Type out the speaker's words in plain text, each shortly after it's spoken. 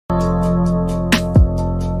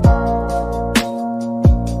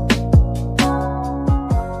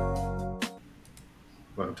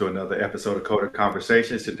to another episode of Coder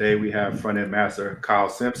Conversations. Today we have front-end master Kyle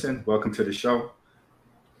Simpson. Welcome to the show.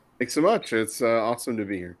 Thanks so much. It's awesome to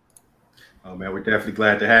be here. Oh man, we're definitely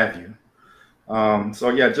glad to have you.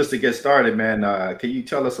 Just to get started, man, can you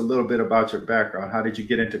tell us a little bit about your background? How did you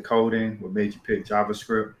get into coding? What made you pick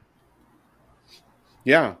JavaScript?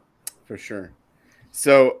 Yeah, for sure.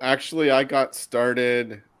 So actually, I got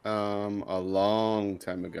started a long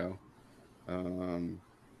time ago,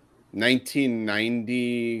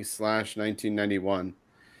 1990/1991.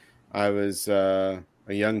 I was a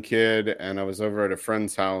young kid, and I was over at a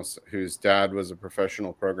friend's house whose dad was a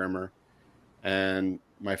professional programmer. And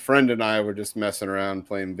my friend and I were just messing around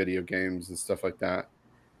playing video games and stuff like that.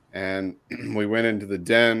 And we went into the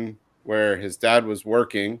den where his dad was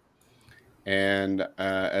working. And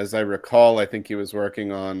as I recall, I think he was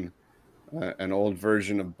working on an old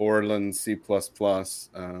version of Borland C++,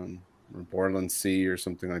 or Borland C or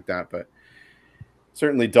something like that. But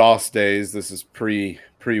certainly DOS days. This is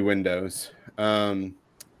pre-Windows. We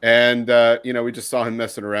just saw him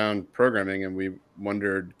messing around programming, and we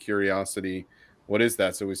wondered, curiosity, what is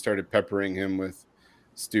that? So we started peppering him with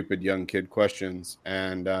stupid young kid questions.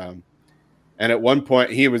 And at one point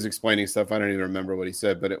he was explaining stuff. I don't even remember what he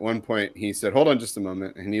said, but at one point he said, "Hold on just a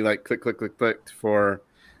moment." And he clicked for,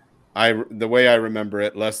 the way I remember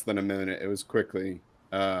it, less than a minute. It was quickly.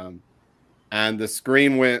 And the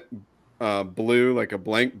screen went blue, like a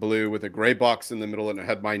blank blue with a gray box in the middle, and it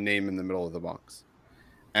had my name in the middle of the box.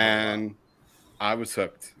 And I was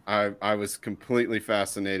hooked. I was completely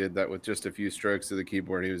fascinated that with just a few strokes of the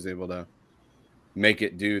keyboard, he was able to make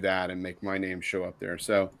it do that and make my name show up there.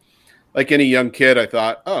 So like any young kid, I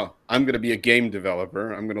thought, oh, I'm going to be a game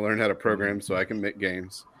developer. I'm going to learn how to program so I can make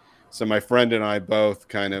games. So my friend and I both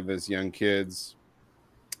kind of, as young kids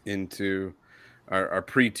into our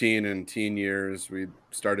preteen and teen years, we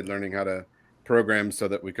started learning how to program so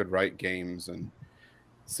that we could write games. And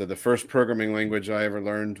so the first programming language I ever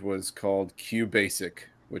learned was called QBasic,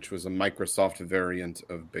 which was a Microsoft variant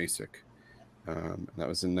of BASIC. That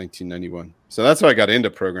was in 1991. So that's how I got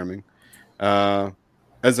into programming.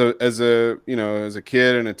 As a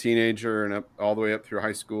kid and a teenager and all the way up through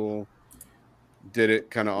high school, did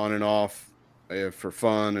it kind of on and off for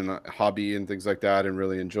fun and a hobby and things like that, and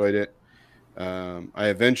really enjoyed it. I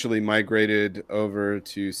eventually migrated over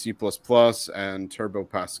to C++ and Turbo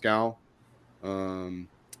Pascal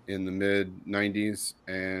in the mid 90s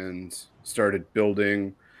and started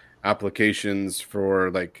building applications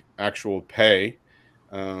for like actual pay.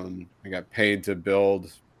 I got paid to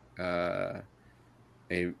build an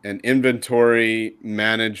inventory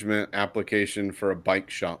management application for a bike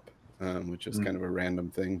shop, which is kind of a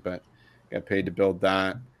random thing, but got paid to build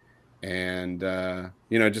that. And,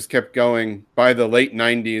 just kept going. By the late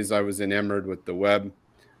 90s, I was enamored with the web.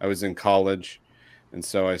 I was in college. And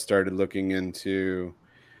so I started looking into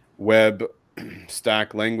web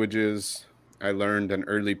stack languages. I learned an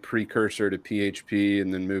early precursor to PHP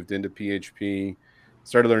and then moved into PHP.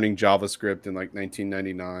 Started learning JavaScript in like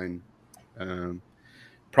 1999.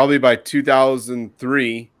 Probably by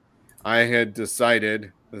 2003, I had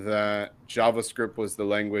decided that JavaScript was the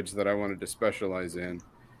language that I wanted to specialize in.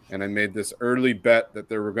 And I made this early bet that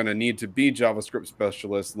there were going to need to be JavaScript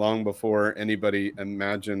specialists long before anybody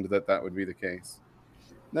imagined that that would be the case.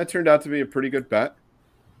 And that turned out to be a pretty good bet.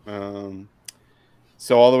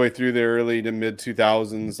 So all the way through the early to mid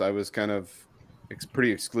 2000s, I was kind of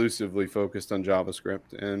pretty exclusively focused on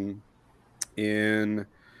JavaScript. And in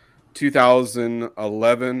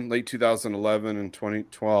 2011, late 2011 and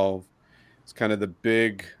 2012, it's kind of the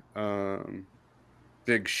big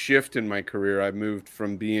shift in my career. I moved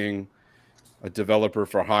from being a developer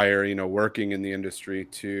for hire, working in the industry,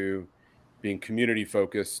 to being community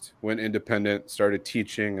focused, went independent, started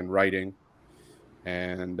teaching and writing.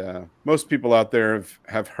 And most people out there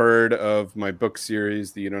have heard of my book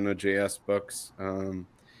series, the You Don't Know JS books.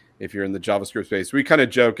 If you're in the JavaScript space, we kind of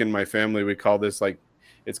joke in my family, we call this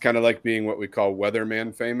it's kind of like being what we call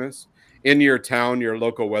weatherman famous. In your town, your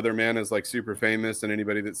local weatherman is like super famous, and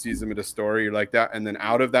anybody that sees them at a store, you're like that. And then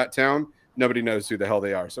out of that town, nobody knows who the hell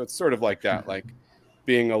they are. So it's sort of like that, like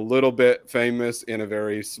being a little bit famous in a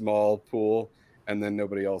very small pool, and then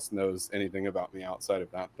nobody else knows anything about me outside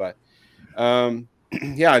of that. But I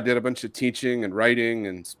did a bunch of teaching and writing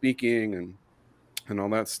and speaking and all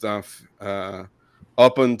that stuff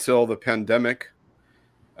up until the pandemic.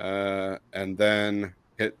 And then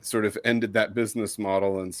it sort of ended that business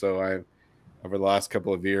model. And so I, over the last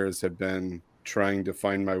couple of years, have been trying to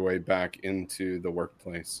find my way back into the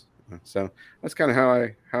workplace. So that's kind of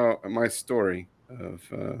how my story of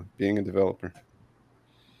being a developer.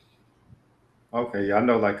 Okay, yeah, I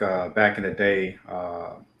know. Like back in the day,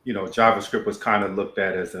 JavaScript was kind of looked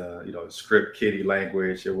at as a, script kiddie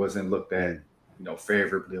language. It wasn't looked at, Mm.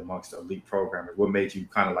 favorably amongst elite programmers. What made you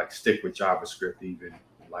kind of like stick with JavaScript even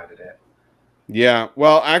in light of that? Yeah.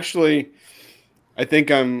 Well, actually, I think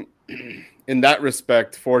I'm in that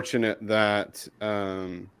respect fortunate that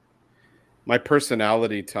my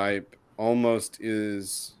personality type almost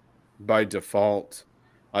is by default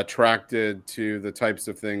attracted to the types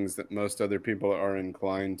of things that most other people are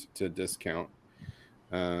inclined to discount.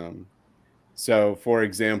 Um, so, for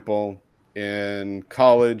example, in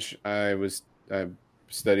college, I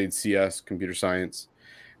studied CS, computer science,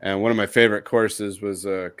 and one of my favorite courses was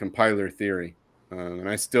compiler theory. And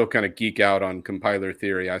I still kind of geek out on compiler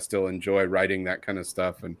theory. I still enjoy writing that kind of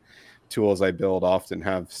stuff, and tools I build often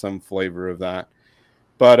have some flavor of that.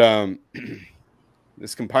 But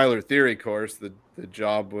this compiler theory course, the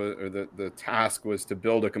job was, or the task was to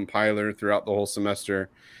build a compiler throughout the whole semester.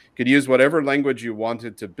 Could use whatever language you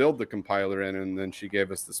wanted to build the compiler in, and then she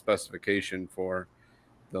gave us the specification for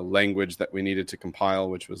the language that we needed to compile,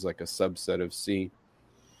 which was like a subset of C.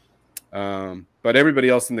 But everybody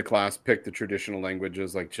else in the class picked the traditional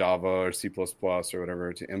languages like Java or C++ or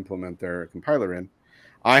whatever to implement their compiler in.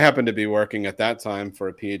 I happened to be working at that time for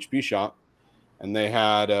a PHP shop, and they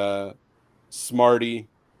had a Smarty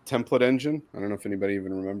template engine. I don't know if anybody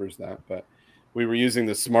even remembers that, but we were using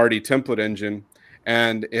the Smarty template engine,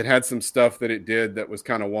 and it had some stuff that it did that was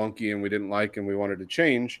kind of wonky and we didn't like and we wanted to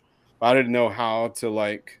change. But I didn't know how to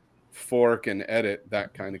like fork and edit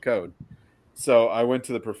that kind of code. So I went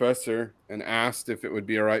to the professor and asked if it would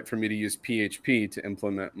be all right for me to use PHP to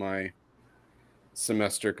implement my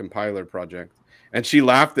semester compiler project. And she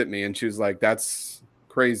laughed at me and she was like, "That's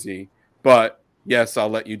crazy. But yes, I'll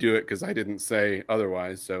let you do it because I didn't say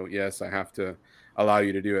otherwise. So yes, I have to allow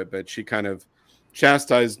you to do it." But she kind of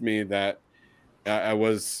chastised me that I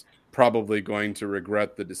was probably going to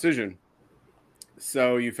regret the decision.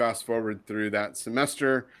 So you fast forward through that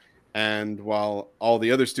semester, and while all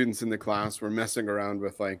the other students in the class were messing around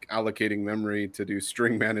with like allocating memory to do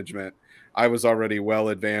string management, I was already well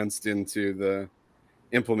advanced into the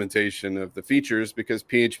implementation of the features because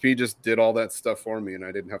PHP just did all that stuff for me and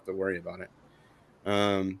I didn't have to worry about it.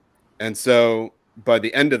 And so by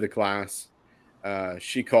the end of the class,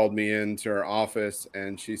 she called me into her office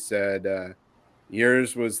and she said,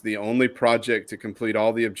 yours was the only project to complete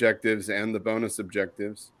all the objectives and the bonus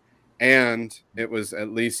objectives. And it was at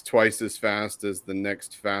least twice as fast as the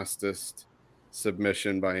next fastest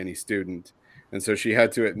submission by any student. And so she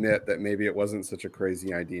had to admit that maybe it wasn't such a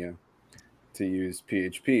crazy idea to use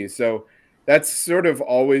PHP. So that's sort of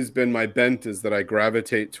always been my bent, is that I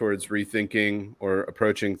gravitate towards rethinking or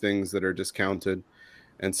approaching things that are discounted.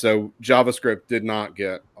 And so JavaScript did not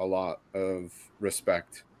get a lot of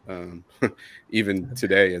respect. Even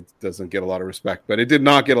today, it doesn't get a lot of respect, but it did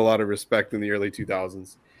not get a lot of respect in the early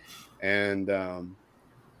 2000s. And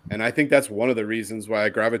I think that's one of the reasons why I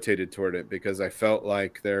gravitated toward it, because I felt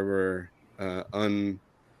like there were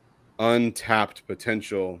untapped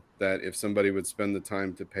potential that if somebody would spend the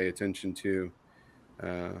time to pay attention to,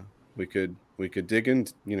 we could dig in,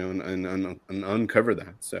 and uncover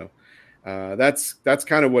that. So that's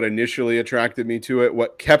kind of what initially attracted me to it.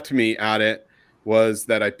 What kept me at it was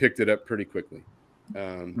that I picked it up pretty quickly,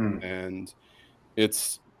 and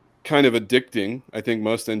it's kind of addicting. I think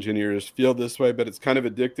most engineers feel this way, but it's kind of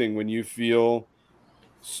addicting when you feel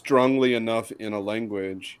strongly enough in a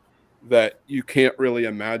language that you can't really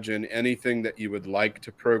imagine anything that you would like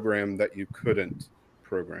to program that you couldn't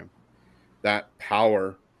program. That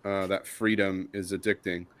power, that freedom is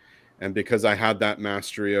addicting. And because I had that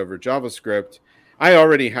mastery over JavaScript, I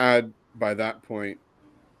already had by that point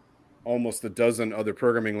almost a dozen other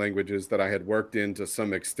programming languages that I had worked in to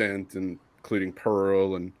some extent, including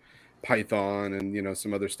Perl and Python and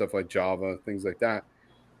some other stuff like Java, things like that.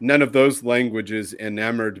 None of those languages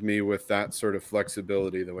enamored me with that sort of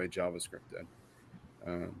flexibility the way JavaScript did.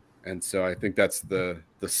 And so I think that's the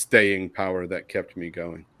staying power that kept me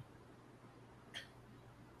going.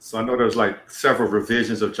 So I know there's like several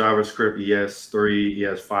revisions of JavaScript, ES3,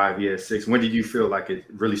 ES5, ES6. When did you feel like it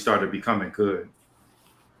really started becoming good?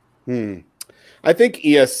 I think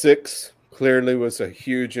ES6 clearly was a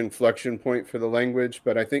huge inflection point for the language,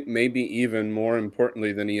 but I think maybe even more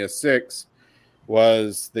importantly than ES6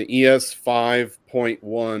 was the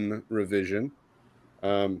ES5.1 revision.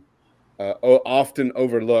 Often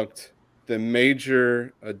overlooked, the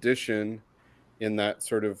major addition in that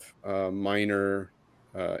sort of minor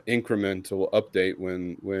incremental update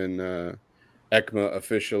when ECMA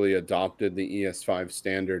officially adopted the ES5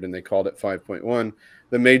 standard and they called it 5.1.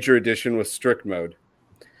 The major addition was strict mode.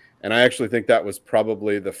 And I actually think that was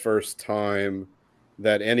probably the first time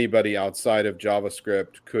that anybody outside of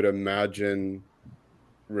JavaScript could imagine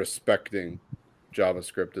respecting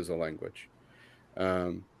JavaScript as a language.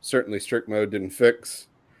 Certainly strict mode didn't fix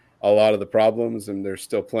a lot of the problems, and there's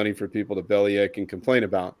still plenty for people to bellyache and complain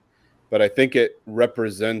about. But I think it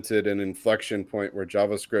represented an inflection point where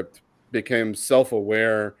JavaScript became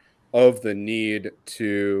self-aware of the need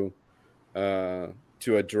to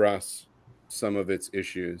address some of its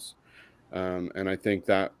issues. And I think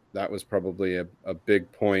that was probably a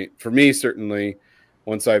big point for me, certainly,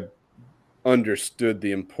 once I understood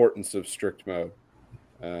the importance of strict mode.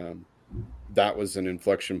 That was an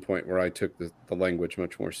inflection point where I took the language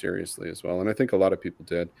much more seriously as well. And I think a lot of people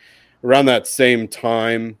did. Around that same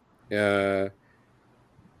time, I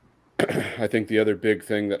think the other big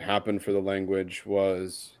thing that happened for the language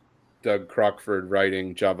was Doug Crockford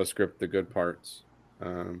writing JavaScript, the good parts.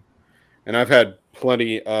 And I've had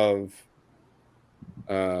plenty of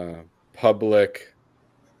public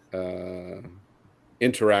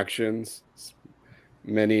interactions,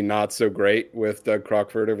 many not so great, with Doug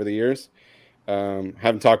Crockford over the years.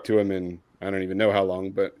 Haven't talked to him in I don't even know how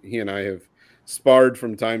long, but he and I have sparred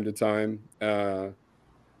from time to time.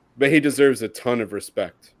 But he deserves a ton of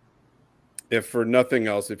respect. If for nothing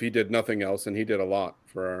else, if he did nothing else, and he did a lot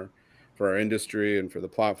for our industry and for the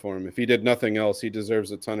platform, if he did nothing else, he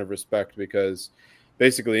deserves a ton of respect, because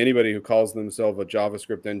basically anybody who calls themselves a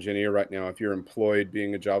JavaScript engineer right now, if you're employed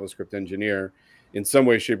being a JavaScript engineer, in some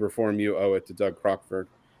way, shape, or form, you owe it to Doug Crockford,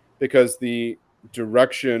 because the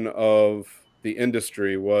direction of the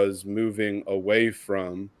industry was moving away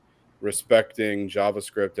from respecting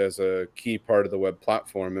JavaScript as a key part of the web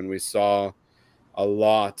platform. And we saw a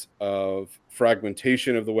lot of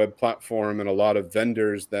fragmentation of the web platform and a lot of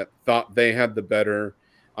vendors that thought they had the better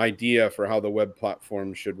idea for how the web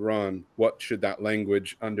platform should run. What should that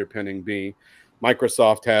language underpinning be?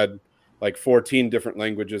 Microsoft had like 14 different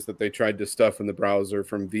languages that they tried to stuff in the browser,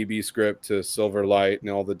 from VBScript to Silverlight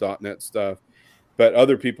and all the .NET stuff. But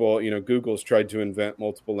other people, Google's tried to invent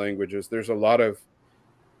multiple languages. There's a lot of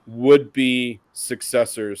would-be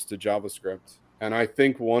successors to JavaScript. And I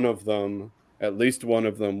think at least one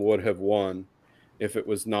of them would have won if it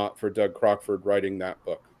was not for Doug Crockford writing that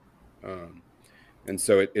book. And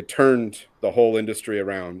so it turned the whole industry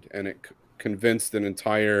around, and it convinced an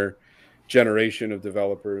entire generation of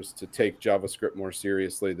developers to take JavaScript more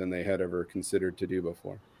seriously than they had ever considered to do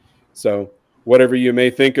before. So whatever you may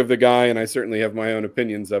think of the guy, and I certainly have my own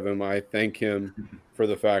opinions of him, I thank him for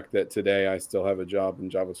the fact that today I still have a job in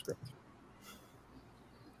JavaScript.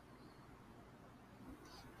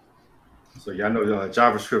 So yeah, I know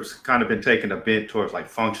JavaScript's kind of been taking a bent towards like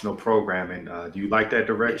functional programming. Do you like that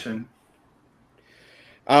direction?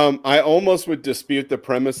 I almost would dispute the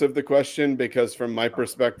premise of the question, because from my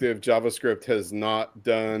perspective, JavaScript has not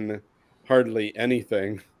done hardly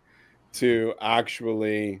anything to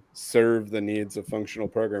actually serve the needs of functional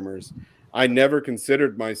programmers. I never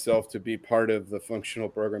considered myself to be part of the functional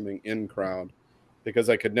programming in crowd, because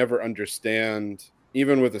I could never understand,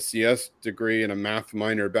 even with a CS degree and a math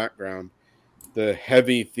minor background, the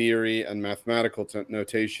heavy theory and mathematical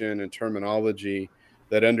notation and terminology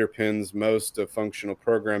that underpins most of functional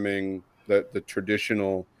programming, the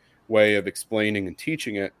traditional way of explaining and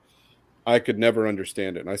teaching it. I could never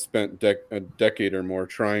understand it. And I spent a decade or more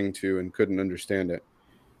trying to, and couldn't understand it.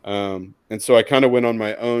 And so I kind of went on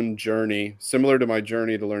my own journey, similar to my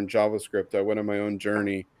journey to learn JavaScript. I went on my own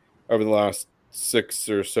journey over the last 7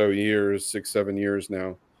 years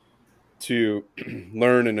now, to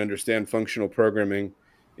learn and understand functional programming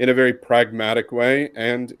in a very pragmatic way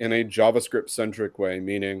and in a JavaScript-centric way,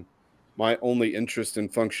 meaning my only interest in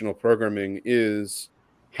functional programming is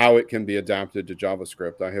how it can be adapted to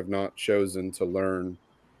JavaScript. I have not chosen to learn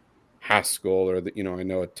Haskell, or I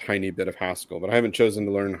know a tiny bit of Haskell, but I haven't chosen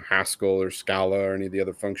to learn Haskell or Scala or any of the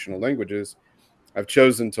other functional languages. I've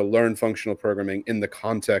chosen to learn functional programming in the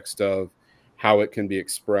context of how it can be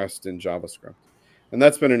expressed in JavaScript. And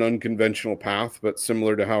that's been an unconventional path, but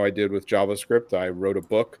similar to how I did with JavaScript, I wrote a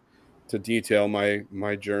book to detail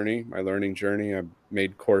my journey, my learning journey. I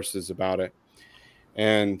made courses about it.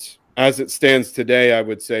 And as it stands today, I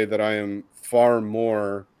would say that I am far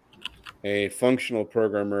more a functional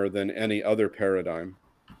programmer than any other paradigm.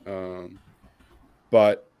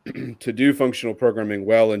 But to do functional programming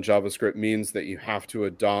well in JavaScript means that you have to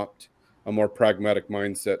adopt a more pragmatic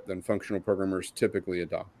mindset than functional programmers typically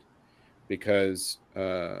adopt, because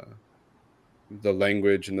the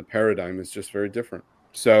language and the paradigm is just very different.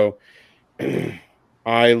 So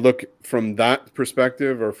I look from that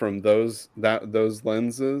perspective, or from those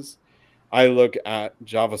lenses. I look at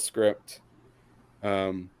JavaScript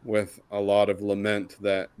with a lot of lament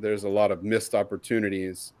that there's a lot of missed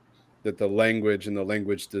opportunities that the language and the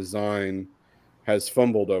language design has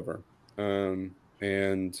fumbled over.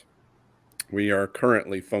 And we are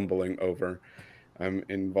currently fumbling over. I'm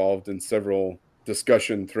involved in several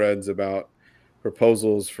discussion threads about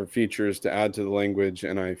proposals for features to add to the language,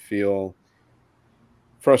 and I feel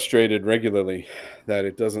frustrated regularly that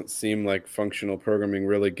it doesn't seem like functional programming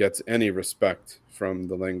really gets any respect from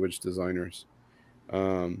the language designers.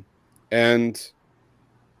 And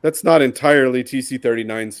that's not entirely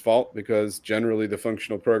TC39's fault, because generally the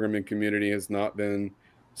functional programming community has not been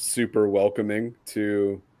super welcoming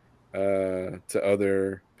to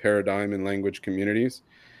other paradigm and language communities.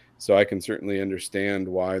 So I can certainly understand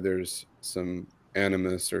why there's some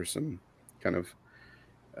animus or some kind of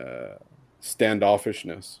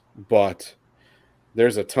standoffishness. But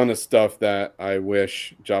there's a ton of stuff that I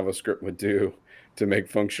wish JavaScript would do to make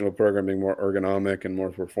functional programming more ergonomic and more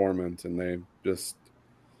performant. And they just,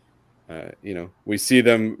 we see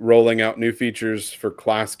them rolling out new features for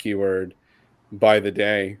class keyword by the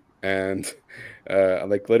day. And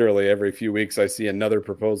like literally every few weeks, I see another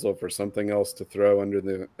proposal for something else to throw under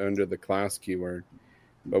the class keyword.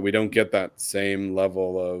 But we don't get that same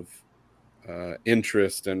level of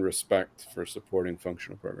interest and respect for supporting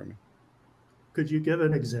functional programming. Could you give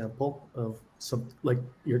an example of some, like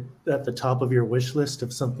you're at the top of your wish list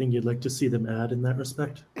of something you'd like to see them add in that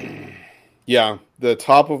respect? Yeah, the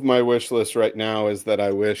top of my wish list right now is that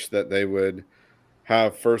I wish that they would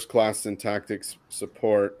have first-class syntactic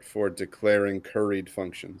support for declaring curried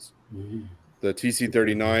functions. Mm-hmm. The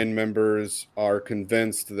TC39 members are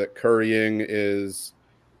convinced that currying is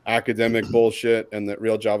academic bullshit and that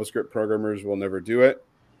real JavaScript programmers will never do it.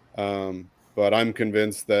 But I'm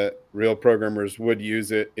convinced that real programmers would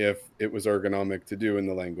use it if it was ergonomic to do in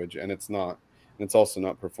the language, and it's not. And it's also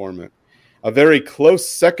not performant. A very close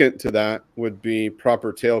second to that would be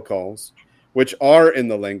proper tail calls, which are in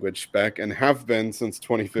the language spec and have been since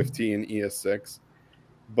 2015 ES6.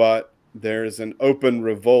 But there's an open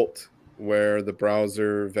revolt where the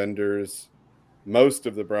browser vendors, most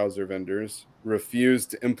of the browser vendors, refuse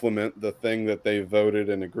to implement the thing that they voted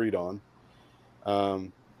and agreed on.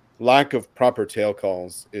 Lack of proper tail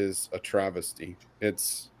calls is a travesty.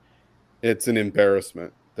 It's an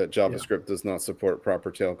embarrassment that JavaScript does not support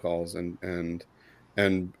proper tail calls and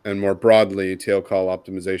more broadly tail call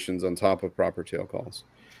optimizations on top of proper tail calls.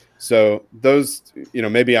 So those,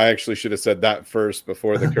 maybe I actually should have said that first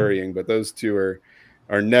before the currying, but those two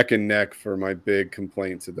are neck and neck for my big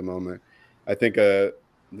complaints at the moment. I think the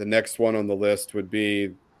next one on the list would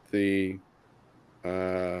be the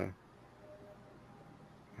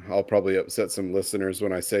I'll probably upset some listeners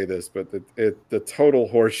when I say this, but the total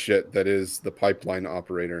horseshit that is the pipeline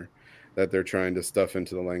operator that they're trying to stuff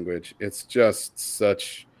into the language. It's just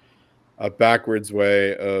such a backwards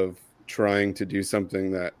way of trying to do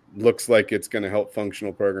something that looks like it's going to help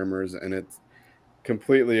functional programmers, and it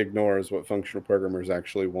completely ignores what functional programmers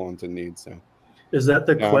actually want and need. So, is that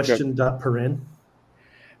the question.paren?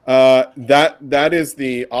 That is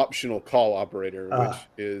the optional call operator, which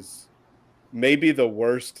is maybe the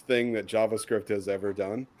worst thing that JavaScript has ever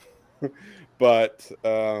done. But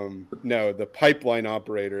no, the pipeline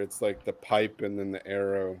operator, it's like the pipe and then the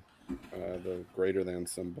arrow, the greater than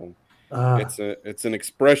symbol. It's an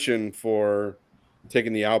expression for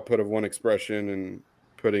taking the output of one expression and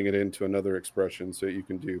putting it into another expression so you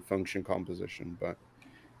can do function composition. But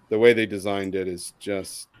the way they designed it is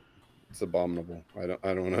just, it's abominable.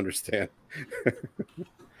 I don't understand.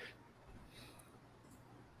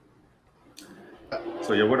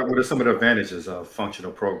 So yeah, what are some of the advantages of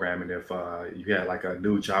functional programming? If you had like a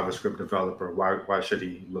new JavaScript developer, why should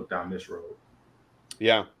he look down this road?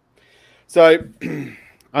 Yeah, so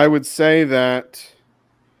I would say that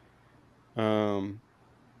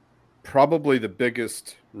probably the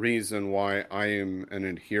biggest reason why I am an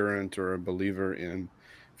adherent or a believer in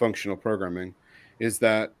functional programming is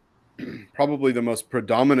that probably the most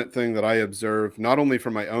predominant thing that I observe, not only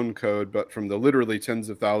from my own code, but from the literally tens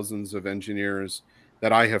of thousands of engineers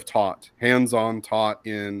that I have taught, hands-on taught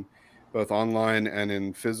in both online and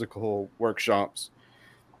in physical workshops.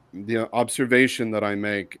 The observation that I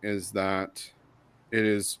make is that it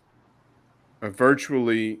is a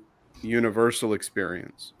virtually universal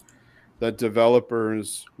experience that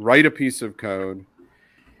developers write a piece of code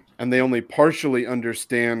and they only partially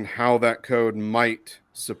understand how that code might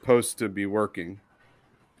supposed to be working.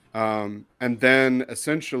 And then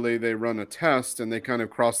essentially they run a test and they kind of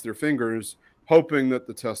cross their fingers hoping that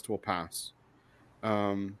the test will pass.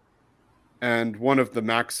 And one of the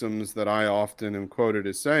maxims that I often am quoted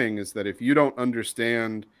as saying is that if you don't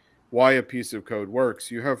understand why a piece of code works,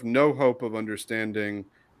 you have no hope of understanding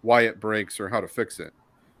why it breaks or how to fix it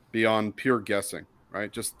beyond pure guessing,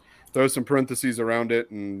 right? Just throw some parentheses around it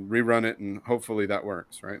and rerun it, and hopefully that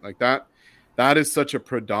works, right? Like that is such a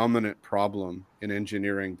predominant problem in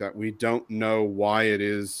engineering, that we don't know why it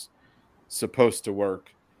is supposed to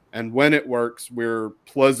work. And when it works, we're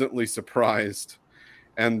pleasantly surprised.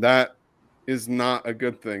 And that is not a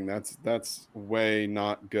good thing. That's way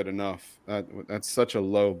not good enough. That's such a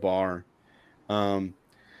low bar.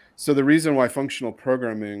 So the reason why functional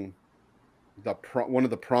programming, one of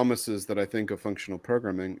the promises that I think of functional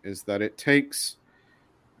programming is that it takes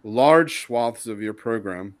large swaths of your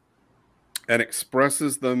program and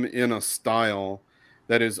expresses them in a style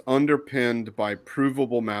that is underpinned by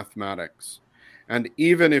provable mathematics. And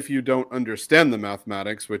even if you don't understand the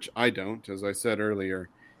mathematics, which I don't, as I said earlier,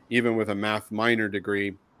 even with a math minor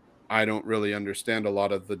degree, I don't really understand a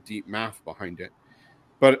lot of the deep math behind it.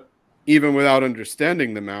 But even without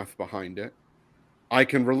understanding the math behind it, I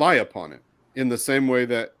can rely upon it in the same way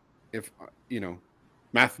that if,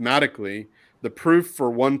 mathematically, the proof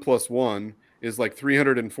for 1 + 1 is like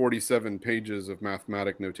 347 pages of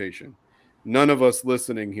mathematic notation. None of us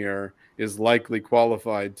listening here is likely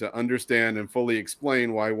qualified to understand and fully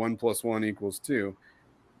explain why 1 + 1 = 2.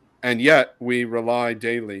 And yet we rely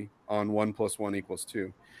daily on 1 + 1 =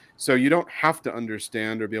 2. So you don't have to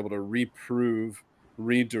understand or be able to reprove,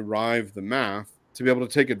 rederive the math to be able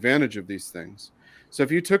to take advantage of these things. So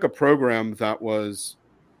if you took a program that was,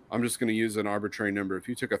 I'm just going to use an arbitrary number. If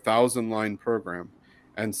you took a 1,000-line program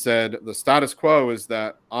and said the status quo is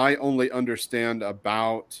that I only understand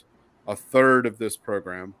about a third of this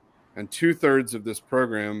program, and 2/3 of this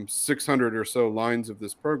program, 600 or so lines of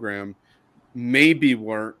this program, maybe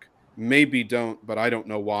work, maybe don't, but I don't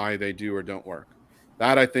know why they do or don't work.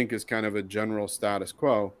 That, I think, is kind of a general status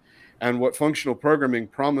quo. And what functional programming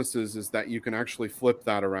promises is that you can actually flip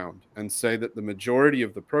that around and say that the majority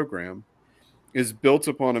of the program is built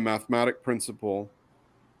upon a mathematic principle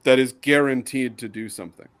that is guaranteed to do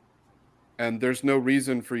something. And there's no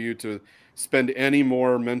reason for you to spend any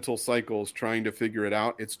more mental cycles trying to figure it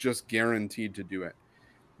out. It's just guaranteed to do it.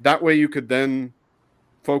 That way you could then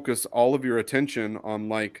focus all of your attention on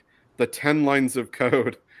like the 10 lines of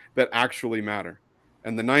code that actually matter.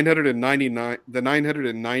 And the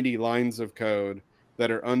 990 lines of code that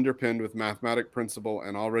are underpinned with mathematic principle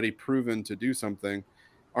and already proven to do something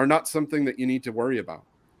are not something that you need to worry about.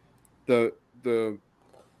 The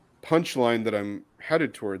punchline that I'm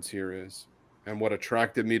headed towards here is, and what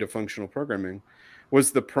attracted me to functional programming,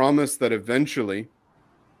 was the promise that eventually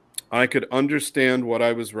I could understand what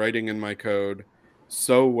I was writing in my code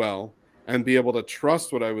so well and be able to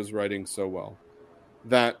trust what I was writing so well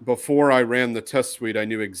that before I ran the test suite, I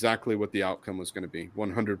knew exactly what the outcome was going to be,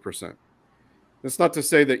 100%. That's not to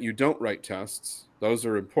say that you don't write tests. Those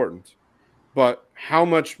are important. But how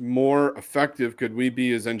much more effective could we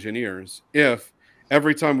be as engineers if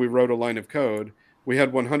every time we wrote a line of code, we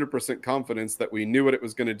had 100% confidence that we knew what it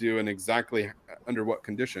was going to do and exactly under what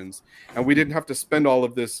conditions, and we didn't have to spend all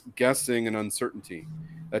of this guessing and uncertainty.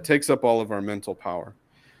 That takes up all of our mental power.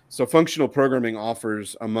 So functional programming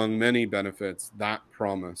offers, among many benefits, that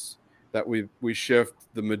promise that we shift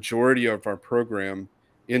the majority of our program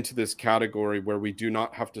into this category where we do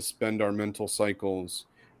not have to spend our mental cycles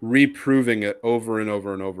reproving it over and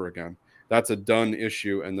over and over again. That's a done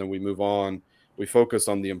issue, and then we move on. We focus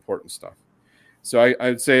on the important stuff. So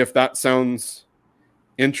I'd say if that sounds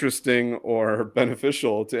interesting or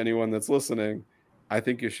beneficial to anyone that's listening, I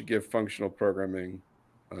think you should give functional programming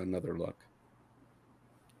another look.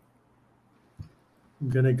 I'm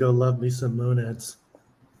going to go love me some monads.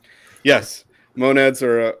 Yes, monads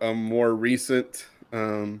are a more recent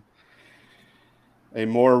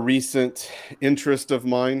interest of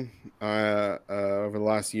mine. Over the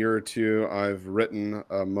last year or two, I've written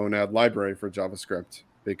a monad library for JavaScript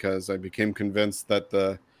because I became convinced that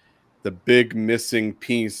the big missing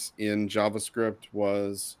piece in JavaScript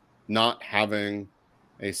was not having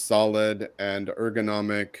a solid and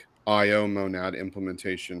ergonomic I/O monad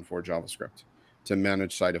implementation for JavaScript to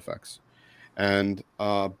manage side effects. And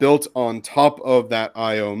built on top of that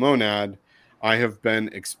I/O monad, I have been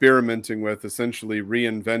experimenting with essentially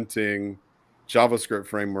reinventing JavaScript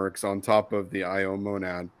frameworks on top of the I/O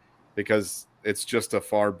monad, because it's just a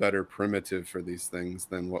far better primitive for these things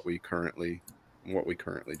than what we currently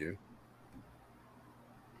do.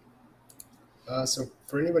 So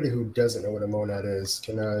for anybody who doesn't know what a monad is,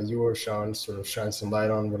 can you or Sean sort of shine some light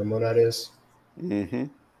on what a monad is? Mm-hmm.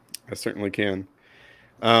 I certainly can.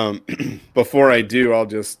 Before I do,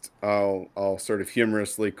 I'll sort of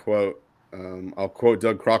humorously quote. I'll quote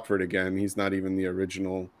Doug Crockford again. He's not even the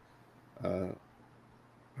original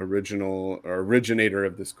originator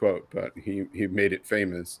of this quote, but he made it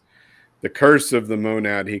famous. The curse of the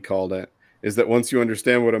monad, he called it, is that once you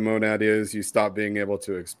understand what a monad is, you stop being able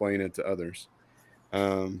to explain it to others.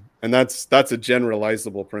 And that's a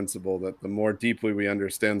generalizable principle, that the more deeply we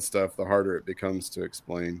understand stuff, the harder it becomes to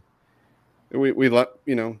explain.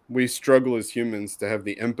 We struggle as humans to have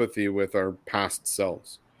the empathy with our past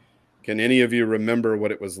selves. Can any of you remember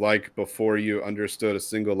what it was like before you understood a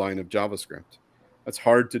single line of JavaScript? That's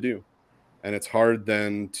hard to do. And it's hard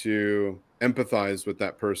then to empathize with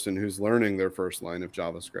that person who's learning their first line of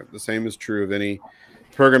JavaScript. The same is true of any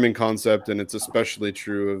programming concept, and it's especially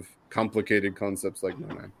true of complicated concepts like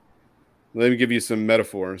monad. Let me give you some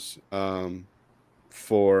metaphors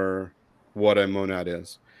for what a monad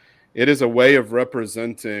is. It is a way of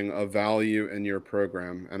representing a value in your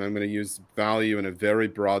program, and I'm going to use value in a very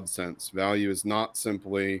broad sense. Value is not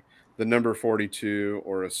simply the number 42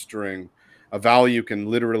 or a string. A value can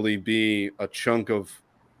literally be a chunk of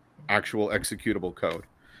actual executable code.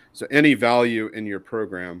 So any value in your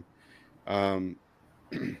program,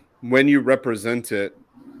 when you represent it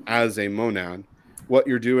as a monad, what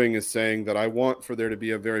you're doing is saying that I want for there to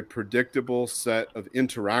be a very predictable set of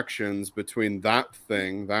interactions between that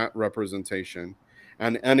thing, that representation,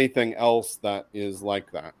 and anything else that is like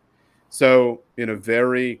that. So in a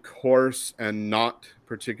very coarse and not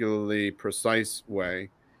particularly precise way,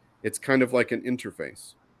 it's kind of like an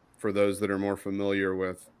interface for those that are more familiar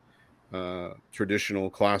with traditional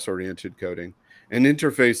class-oriented coding. An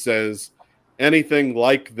interface says anything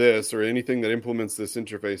like this or anything that implements this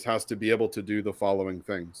interface has to be able to do the following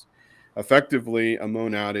things. Effectively, a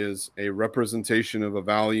monad is a representation of a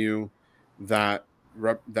value that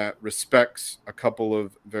respects a couple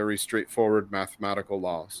of very straightforward mathematical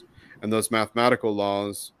laws. And those mathematical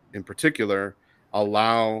laws, in particular,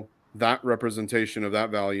 allow that representation of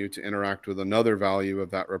that value to interact with another value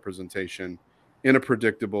of that representation in a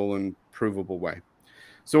predictable and provable way.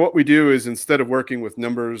 So what we do is, instead of working with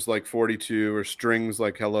numbers like 42 or strings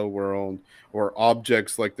like hello world or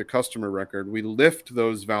objects like the customer record, we lift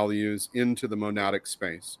those values into the monadic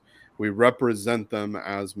space. We represent them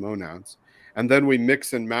as monads. And then we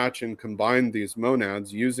mix and match and combine these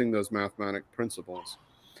monads using those mathematic principles.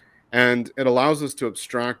 And it allows us to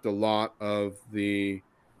abstract a lot of the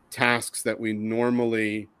tasks that we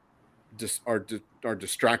normally are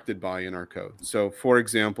distracted by in our code. So, for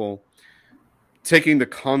example, taking the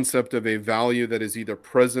concept of a value that is either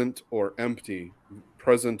present or empty,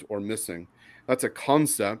 present or missing. That's a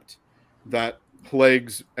concept that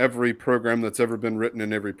plagues every program that's ever been written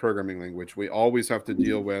in every programming language. We always have to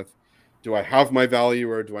deal with, do I have my value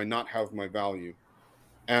or do I not have my value?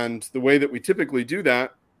 And the way that we typically do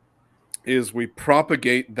that is we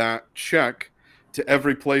propagate that check to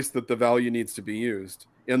every place that the value needs to be used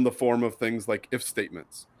in the form of things like if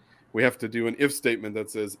statements. We have to do an if statement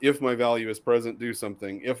that says, if my value is present, do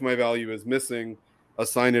something. If my value is missing,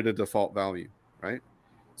 assign it a default value, right?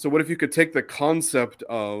 So what if you could take the concept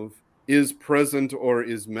of is present or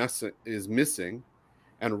is missing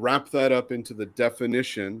and wrap that up into the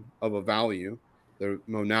definition of a value, the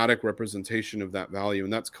monadic representation of that value,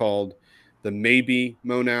 and that's called the maybe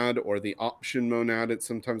monad or the option monad, it's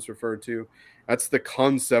sometimes referred to. That's the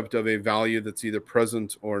concept of a value that's either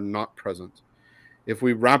present or not present. If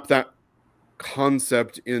we wrap that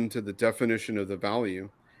concept into the definition of the value,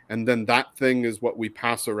 and then that thing is what we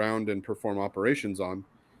pass around and perform operations on,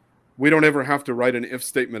 we don't ever have to write an if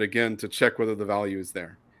statement again to check whether the value is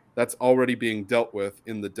there. That's already being dealt with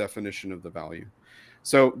in the definition of the value.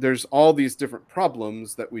 So there's all these different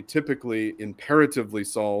problems that we typically imperatively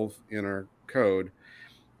solve in our code.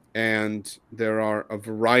 And there are a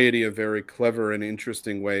variety of very clever and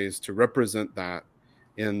interesting ways to represent that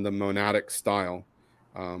in the monadic style,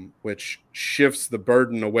 which shifts the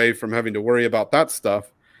burden away from having to worry about that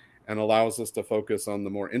stuff and allows us to focus on the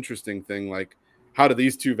more interesting thing, like how do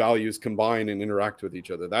these two values combine and interact with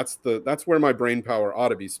each other? That's where my brain power ought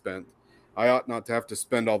to be spent. I ought not to have to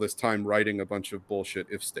spend all this time writing a bunch of bullshit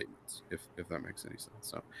if statements, if that makes any sense.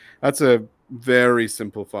 So that's a very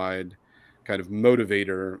simplified kind of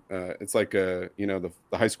motivator. It's like the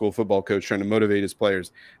high school football coach trying to motivate his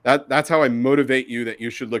players. That's how I motivate you that you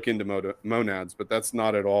should look into monads, but that's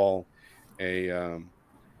not at all a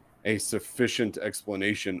sufficient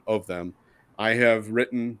explanation of them. I have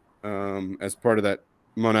written as part of that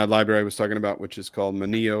monad library I was talking about, which is called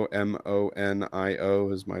Monio,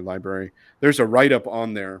 M-O-N-I-O is my library. There's a write-up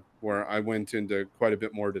on there where I went into quite a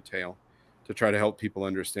bit more detail to try to help people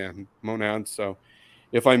understand monads. So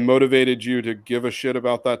if I motivated you to give a shit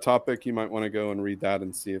about that topic, you might want to go and read that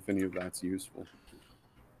and see if any of that's useful.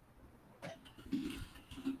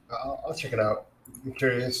 I'll check it out. I'm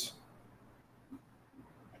curious.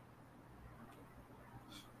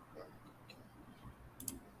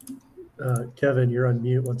 Kevin, you're on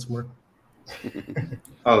mute once more.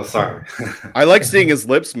 Oh, sorry. I like seeing his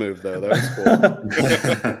lips move, though. That was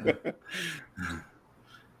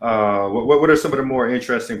cool. What are some of the more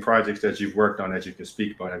interesting projects that you've worked on that you can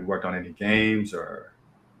speak about? Have you worked on any games or?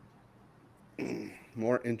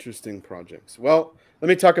 More interesting projects. Well, let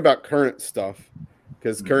me talk about current stuff,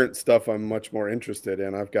 because current stuff I'm much more interested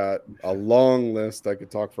in. I've got a long list. I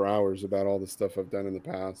could talk for hours about all the stuff I've done in the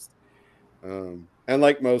past. And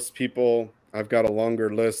like most people, I've got a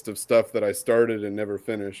longer list of stuff that I started and never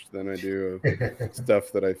finished than I do of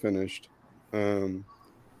stuff that I finished.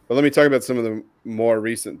 But let me talk about some of the more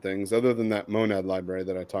recent things, other than that monad library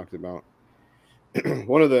that I talked about.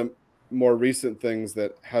 One of the more recent things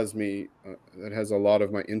that has me, that has a lot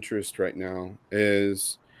of my interest right now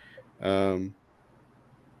is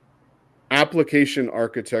application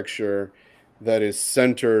architecture that is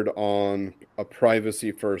centered on a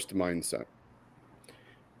privacy-first mindset.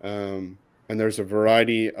 And there's a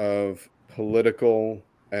variety of political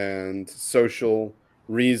and social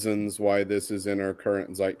reasons why this is in our current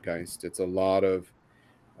zeitgeist. It's a lot of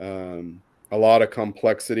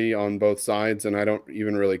complexity on both sides, and I don't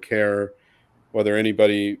even really care whether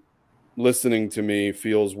anybody listening to me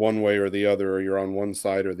feels one way or the other, or you're on one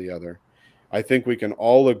side or the other. I think we can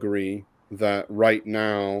all agree that right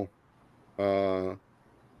now,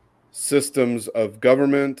 systems of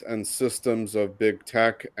government and systems of big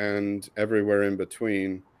tech and everywhere in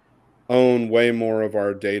between own way more of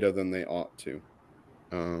our data than they ought to.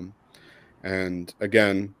 And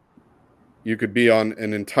again, you could be on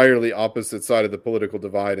an entirely opposite side of the political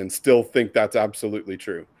divide and still think that's absolutely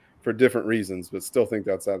true for different reasons, but still think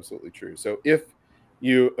that's absolutely true. So if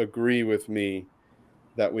you agree with me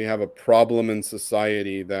that we have a problem in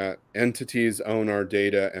society that entities own our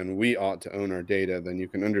data and we ought to own our data, then you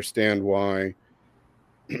can understand why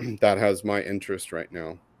that has my interest right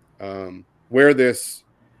now.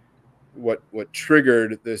 What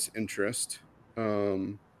triggered this interest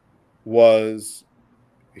was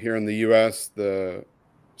here in the US, the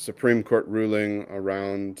Supreme Court ruling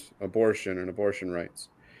around abortion and abortion rights.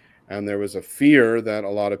 And there was a fear that a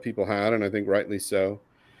lot of people had, and I think rightly so,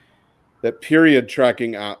 that period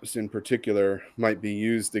tracking apps in particular might be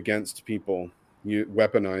used against people,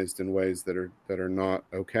 weaponized in ways that are not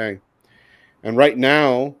okay. And right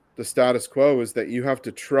now, the status quo is that you have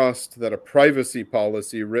to trust that a privacy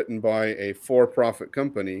policy written by a for-profit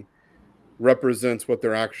company represents what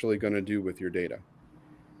they're actually going to do with your data.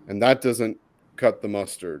 And that doesn't cut the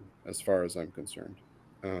mustard as far as I'm concerned.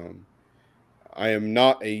 I am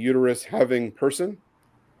not a uterus-having person,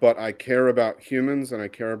 but I care about humans and I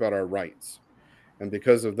care about our rights. And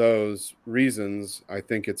because of those reasons, I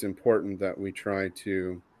think it's important that we try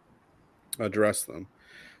to address them.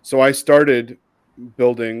 So I started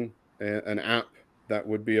building an app that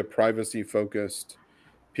would be a privacy-focused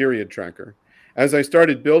period tracker. As I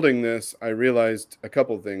started building this, I realized a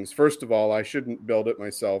couple of things. First of all, I shouldn't build it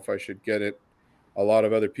myself. I should get a lot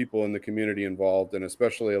of other people in the community involved, and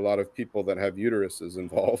especially a lot of people that have uteruses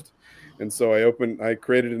involved. And so I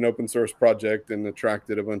created an open source project and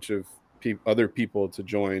attracted a bunch of other people to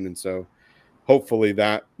join. And so hopefully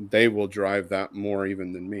that they will drive that more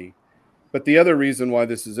even than me. But the other reason why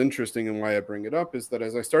this is interesting and why I bring it up is that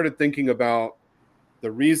as I started thinking about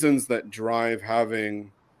the reasons that drive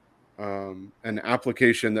having an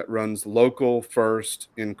application that runs local first,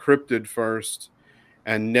 encrypted first,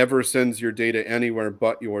 and never sends your data anywhere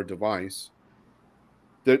but your device,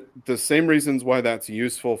 the same reasons why that's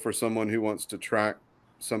useful for someone who wants to track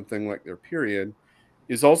something like their period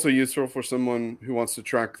is also useful for someone who wants to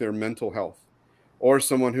track their mental health, or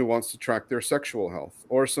someone who wants to track their sexual health,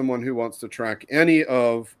 or someone who wants to track any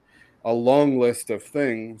of a long list of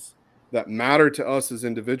things that matter to us as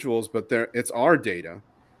individuals, but it's our data.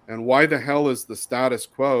 And why the hell is the status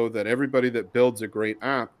quo that everybody that builds a great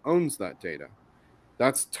app owns that data?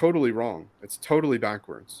 That's totally wrong. It's totally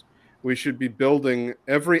backwards. We should be building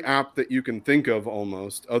every app that you can think of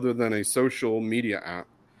almost, other than a social media app.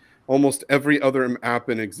 Almost every other app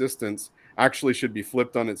in existence actually should be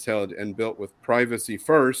flipped on its head and built with privacy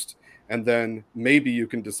first, and then maybe you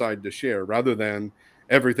can decide to share, rather than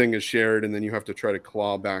everything is shared and then you have to try to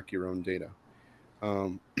claw back your own data.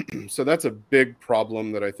 So that's a big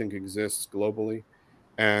problem that I think exists globally.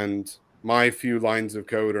 And my few lines of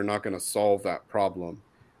code are not going to solve that problem,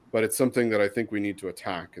 but it's something that I think we need to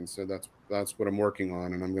attack. And so that's what I'm working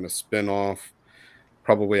on. And I'm going to spin off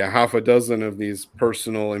probably a half a dozen of these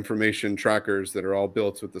personal information trackers that are all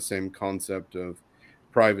built with the same concept of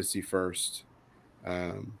privacy first.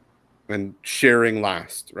 and sharing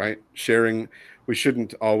last, right? Sharing, we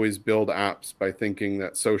shouldn't always build apps by thinking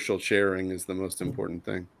that social sharing is the most important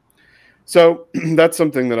thing. So that's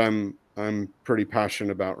something that I'm pretty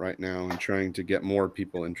passionate about right now and trying to get more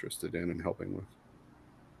people interested in and helping with.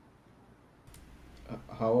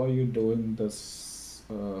 How are you doing this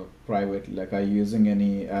private? Like, are you using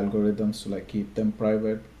any algorithms to like keep them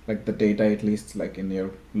private, like the data at least, like in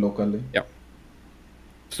your locally? Yeah.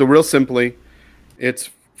 So real simply, it's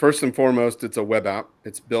first and foremost, it's a web app.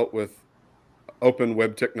 It's built with open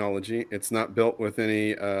web technology. It's not built with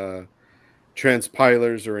any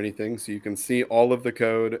transpilers or anything. So you can see all of the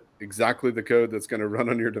code, exactly the code that's going to run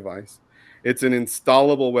on your device. It's an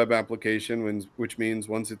installable web application, which means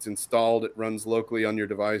once it's installed, it runs locally on your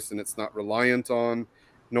device and it's not reliant on,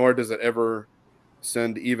 nor does it ever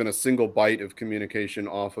send even a single byte of communication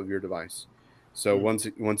off of your device. So once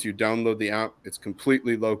you download the app, it's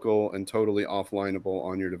completely local and totally offlineable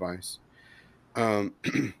on your device.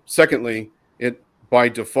 Secondly, it by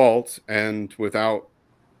default and without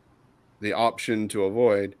the option to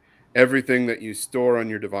avoid, everything that you store on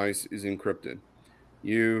your device is encrypted.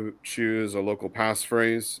 You choose a local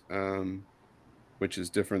passphrase, which is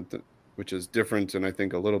different and I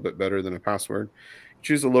think a little bit better than a password.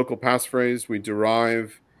 Choose a local passphrase. We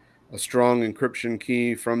derive a strong encryption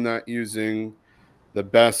key from that using the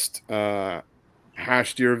best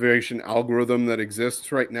hash derivation algorithm that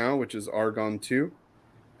exists right now, which is Argon 2.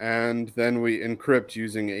 And then we encrypt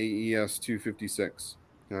using AES 256,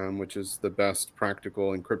 which is the best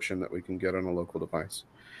practical encryption that we can get on a local device.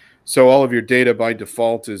 So all of your data by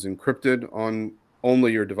default is encrypted on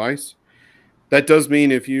only your device. That does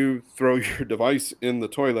mean if you throw your device in the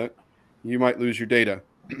toilet, you might lose your data.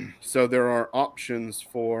 So there are options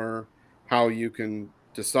for how you can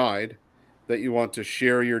decide that you want to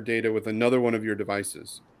share your data with another one of your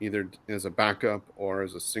devices, either as a backup or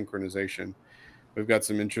as a synchronization. We've got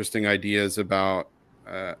some interesting ideas about,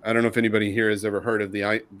 I don't know if anybody here has ever heard of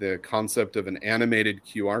the concept of an animated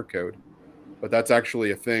QR code, but that's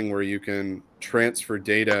actually a thing where you can transfer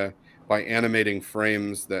data by animating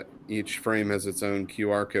frames that each frame has its own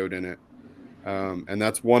QR code in it. And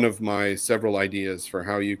that's one of my several ideas for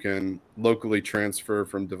how you can locally transfer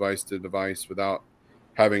from device to device without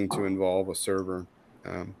having to involve a server.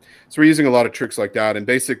 So we're using a lot of tricks like that. And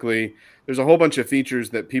basically, there's a whole bunch of features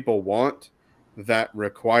that people want that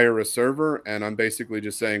require a server. And I'm basically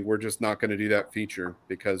just saying we're just not going to do that feature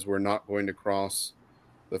because we're not going to cross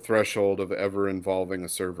the threshold of ever involving a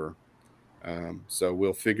server. So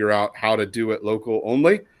we'll figure out how to do it local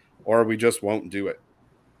only, or we just won't do it.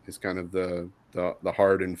 Is kind of the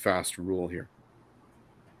hard and fast rule here.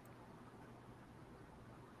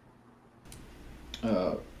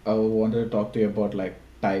 I wanted to talk to you about like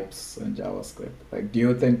types in JavaScript. Like, do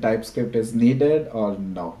you think TypeScript is needed or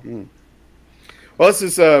no? Well, this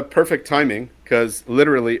is perfect timing because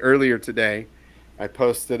literally earlier today, I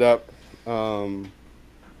posted up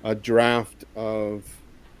a draft of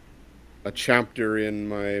a chapter in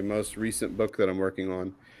my most recent book that I'm working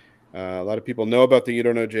on. A lot of people know about the You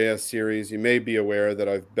Don't Know JS series. You may be aware that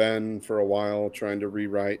I've been for a while trying to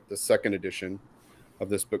rewrite the second edition of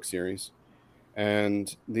this book series.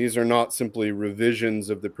 And these are not simply revisions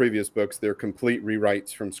of the previous books. They're complete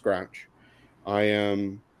rewrites from scratch. I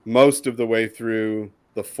am most of the way through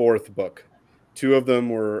the fourth book. Two of them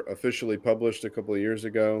were officially published a couple of years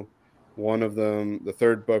ago. One of them, the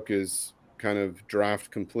third book, is kind of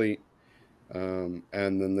draft complete. And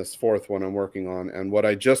then this fourth one I'm working on. And what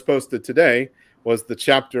I just posted today was the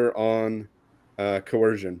chapter on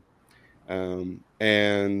coercion.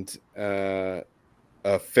 And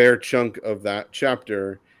a fair chunk of that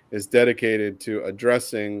chapter is dedicated to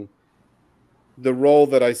addressing the role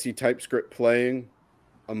that I see TypeScript playing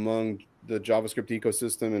among the JavaScript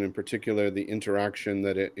ecosystem, and in particular, the interaction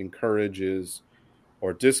that it encourages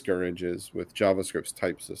or discourages with JavaScript's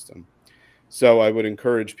type system. So I would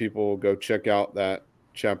encourage people go check out that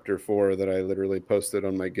chapter 4 that I literally posted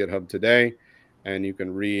on my GitHub today, and you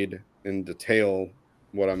can read in detail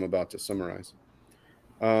what I'm about to summarize.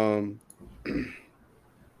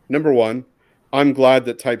 Number one, I'm glad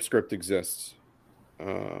that TypeScript exists.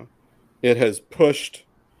 It has pushed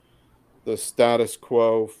the status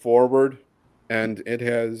quo forward, and it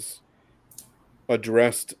has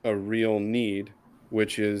addressed a real need,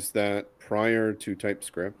 which is that prior to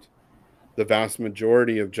TypeScript, the vast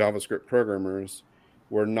majority of JavaScript programmers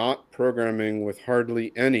were not programming with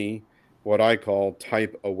hardly any what I call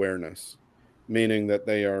type awareness, meaning that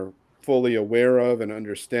they are fully aware of and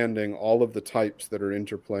understanding all of the types that are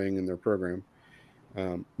interplaying in their program.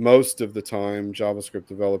 Most of the time, JavaScript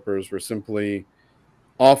developers were simply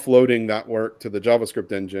offloading that work to the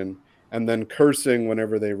JavaScript engine and then cursing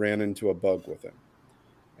whenever they ran into a bug with it.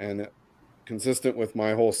 And consistent with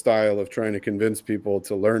my whole style of trying to convince people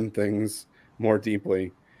to learn things more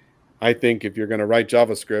deeply, I think if you're going to write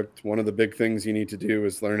JavaScript, one of the big things you need to do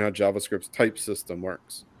is learn how JavaScript's type system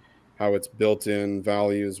works, how its built-in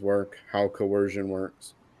values work, how coercion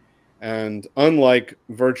works. And unlike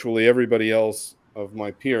virtually everybody else of my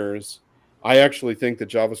peers, I actually think that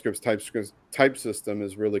JavaScript's type system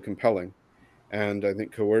is really compelling. And I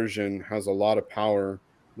think coercion has a lot of power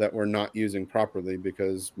that we're not using properly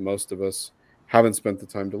because most of us haven't spent the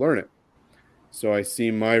time to learn it. So I see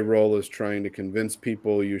my role as trying to convince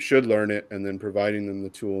people you should learn it and then providing them the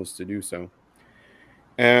tools to do so.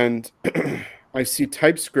 And I see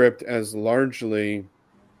TypeScript as largely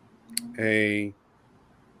a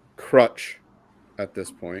crutch at this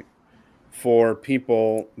point for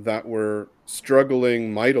people that were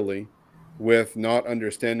struggling mightily with not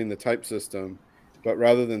understanding the type system. But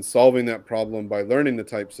rather than solving that problem by learning the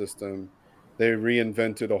type system, they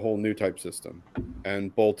reinvented a whole new type system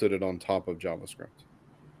and bolted it on top of JavaScript.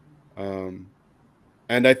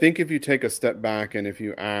 And I think if you take a step back and if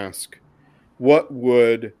you ask, what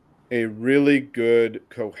would a really good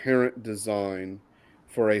coherent design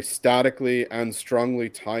for a statically and strongly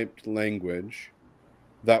typed language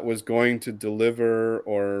that was going to deliver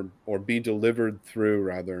or be delivered through,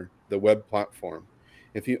 rather, the web platform,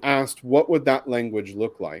 if you asked what would that language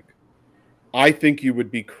look like, I think you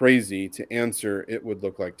would be crazy to answer it would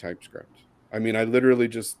look like TypeScript. I mean, I literally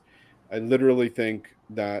think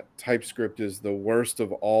that TypeScript is the worst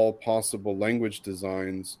of all possible language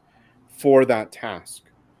designs for that task.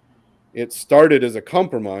 It started as a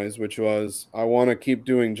compromise, which was, I want to keep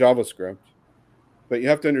doing JavaScript. But you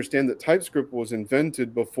have to understand that TypeScript was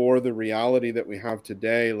invented before the reality that we have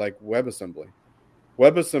today, like WebAssembly.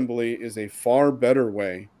 WebAssembly is a far better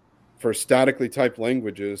way for statically typed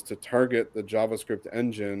languages to target the JavaScript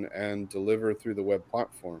engine and deliver through the web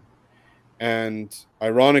platform. And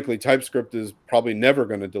ironically, TypeScript is probably never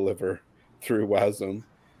going to deliver through WASM.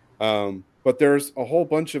 But there's a whole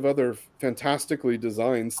bunch of other fantastically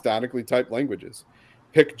designed statically typed languages.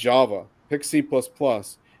 Pick Java, pick C++,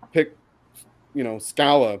 pick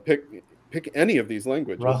Scala, pick any of these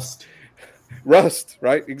languages. Rust,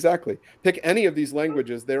 right? Exactly. Pick any of these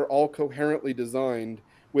languages. They're all coherently designed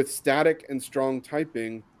with static and strong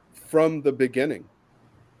typing from the beginning.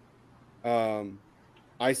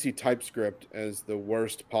 I see TypeScript as the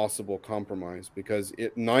worst possible compromise because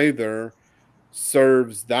it neither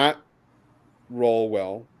serves that role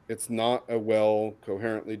well. It's not a well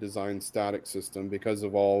coherently designed static system because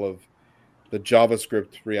of all of the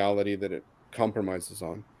JavaScript reality that it compromises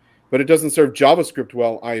on. But it doesn't serve JavaScript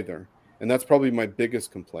well either. And that's probably my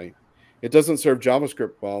biggest complaint. It doesn't serve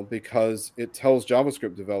JavaScript well because it tells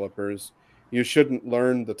JavaScript developers you shouldn't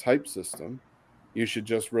learn the type system. You should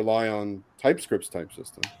just rely on TypeScript's type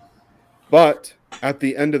system. But at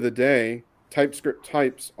the end of the day, TypeScript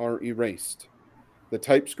types are erased. The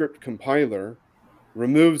TypeScript compiler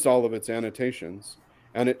removes all of its annotations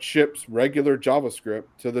and it ships regular JavaScript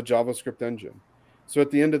to the JavaScript engine. So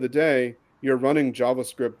at the end of the day, you're running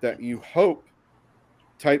JavaScript that you hope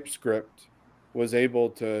TypeScript was able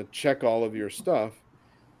to check all of your stuff,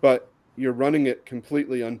 but you're running it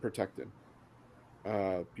completely unprotected.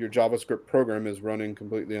 Your JavaScript program is running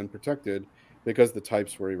completely unprotected because the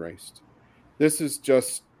types were erased. This is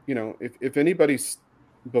just, if anybody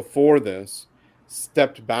before this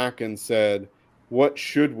stepped back and said, what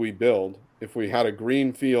should we build if we had a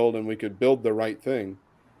green field and we could build the right thing?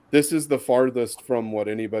 This is the farthest from what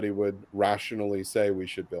anybody would rationally say we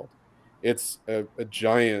should build. It's a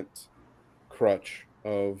giant crutch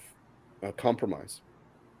of a compromise.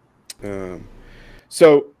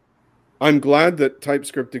 So I'm glad that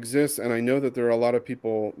TypeScript exists, and I know that there are a lot of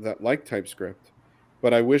people that like TypeScript,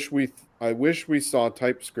 but I wish we saw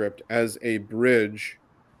TypeScript as a bridge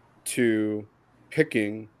to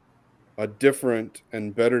picking a different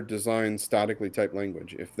and better designed statically typed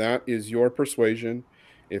language. If that is your persuasion,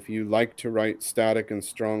 if you like to write static and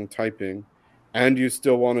strong typing, and you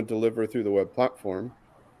still want to deliver through the web platform,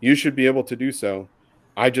 you should be able to do so.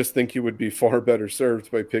 I just think you would be far better served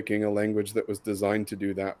by picking a language that was designed to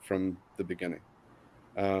do that from the beginning.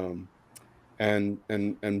 And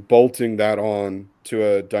bolting that on to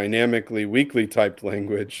a dynamically weakly typed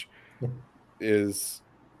language is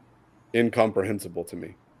incomprehensible to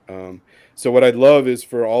me. So what I'd love is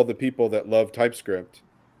for all the people that love TypeScript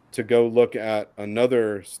to go look at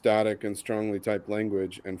another static and strongly typed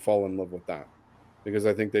language and fall in love with that, because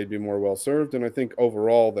I think they'd be more well served, and I think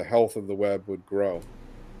overall the health of the web would grow,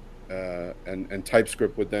 and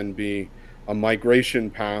TypeScript would then be a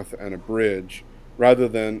migration path and a bridge rather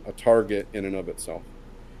than a target in and of itself.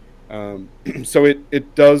 So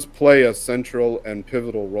it does play a central and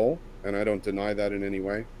pivotal role, and I don't deny that in any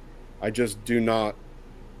way. I just do not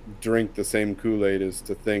drink the same Kool-Aid as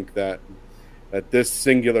to think that this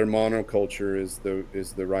singular monoculture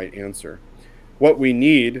is the right answer. What we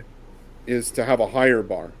need is to have a higher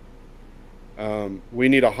bar. We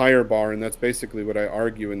need a higher bar, and that's basically what I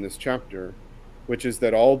argue in this chapter, which is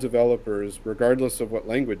that all developers, regardless of what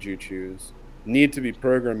language you choose, need to be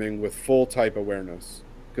programming with full type awareness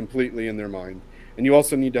completely in their mind. And you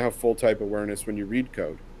also need to have full type awareness when you read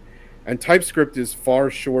code. And TypeScript is far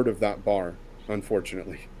short of that bar,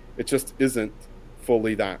 unfortunately. It just isn't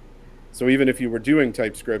fully that. So even if you were doing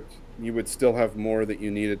TypeScript, you would still have more that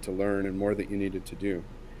you needed to learn and more that you needed to do.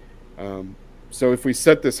 So if we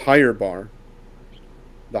set this higher bar,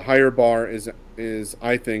 the higher bar is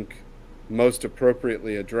I think most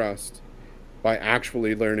appropriately addressed by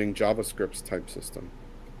actually learning JavaScript's type system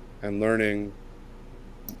and learning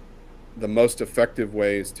the most effective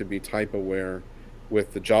ways to be type aware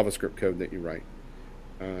with the JavaScript code that you write.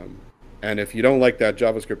 And if you don't like that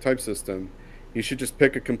JavaScript type system, you should just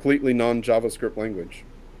pick a completely non-JavaScript language,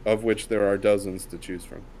 of which there are dozens to choose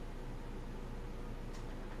from.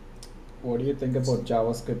 What do you think about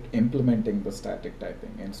JavaScript implementing the static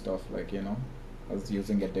typing and stuff, like, as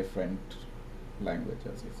using a different language,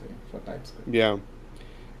 as you say, for TypeScript? Yeah.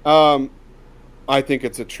 I think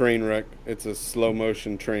it's a train wreck. It's a slow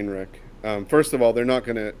motion train wreck. First of all, they're not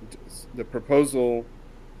going to, the proposal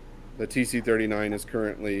that TC39 is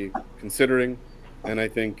currently considering, and I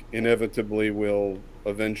think inevitably will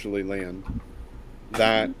eventually land,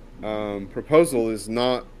 that proposal is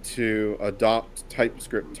not to adopt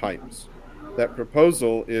TypeScript types. That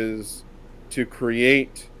proposal is to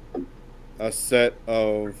create a set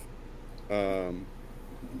of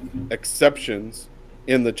exceptions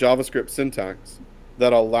in the JavaScript syntax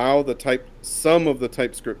that allow some of the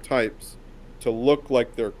TypeScript types to look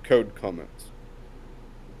like their code comments.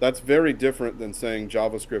 That's very different than saying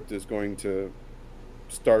JavaScript is going to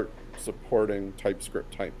start supporting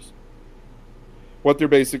TypeScript types. What they're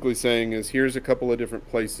basically saying is, here's a couple of different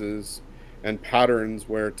places and patterns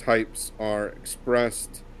where types are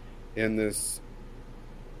expressed in this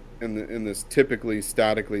typically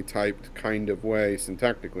statically typed kind of way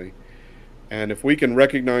syntactically. And if we can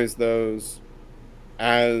recognize those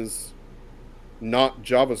as not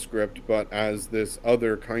JavaScript, but as this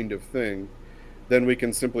other kind of thing, then we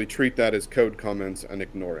can simply treat that as code comments and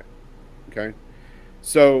ignore it. Okay?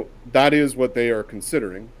 So that is what they are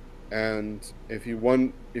considering. And if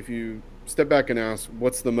you step back and ask,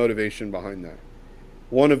 what's the motivation behind that?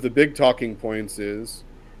 One of the big talking points is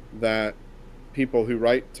that people who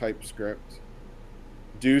write TypeScript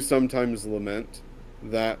do sometimes lament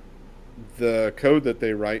that the code that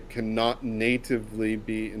they write cannot natively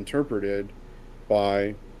be interpreted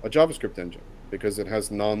by a JavaScript engine because it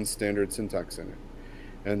has non-standard syntax in it.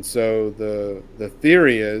 And so the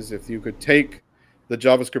theory is, if you could take the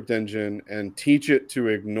JavaScript engine and teach it to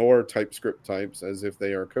ignore TypeScript types as if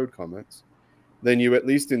they are code comments, then you, at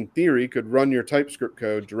least in theory, could run your TypeScript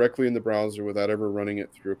code directly in the browser without ever running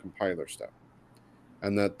it through a compiler step.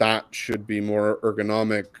 And that should be more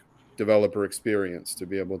ergonomic developer experience, to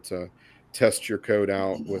be able to test your code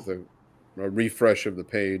out with a refresh of the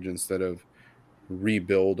page instead of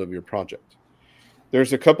rebuild of your project.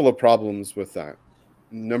 There's a couple of problems with that.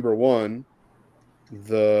 Number one,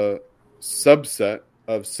 the subset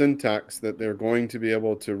of syntax that they're going to be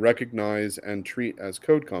able to recognize and treat as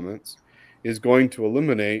code comments is going to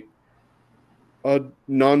eliminate a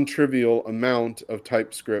non-trivial amount of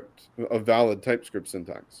valid TypeScript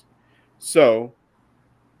syntax. So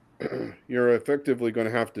you're effectively going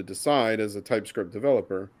to have to decide as a TypeScript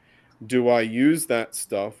developer, do I use that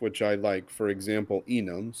stuff, which I like, for example,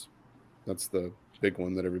 enums? That's the big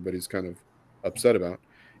one that everybody's kind of upset about.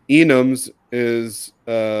 Enums is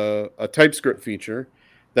a TypeScript feature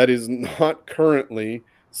that is not currently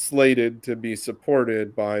slated to be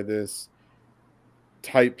supported by this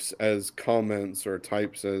types as comments or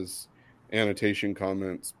types as annotation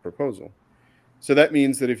comments proposal. So that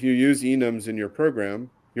means that if you use enums in your program,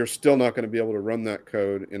 you're still not going to be able to run that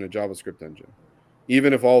code in a JavaScript engine.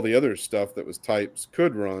 Even if all the other stuff that was types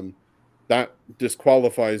could run, that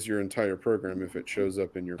disqualifies your entire program if it shows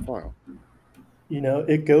up in your file.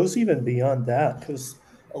 It goes even beyond that, because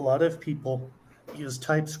a lot of people use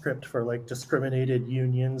TypeScript for like discriminated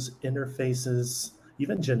unions, interfaces,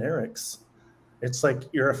 even generics. It's like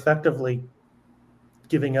you're effectively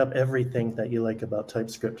giving up everything that you like about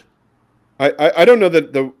TypeScript. I don't know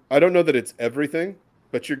that it's everything,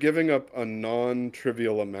 but you're giving up a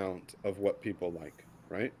non-trivial amount of what people like,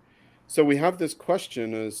 right? So we have this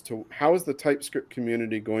question as to how is the TypeScript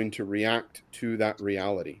community going to react to that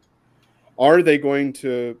reality? Are they going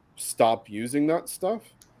to stop using that stuff?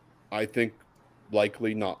 I think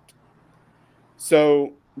likely not.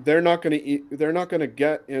 So they're not going to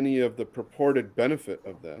get any of the purported benefit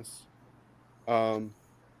of this.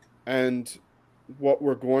 And what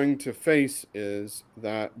we're going to face is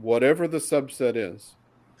that whatever the subset is,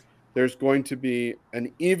 there's going to be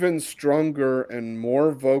an even stronger and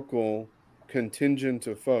more vocal contingent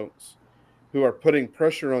of folks who are putting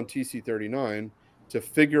pressure on TC39 to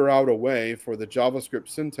figure out a way for the JavaScript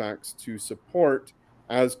syntax to support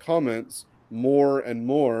as comments more and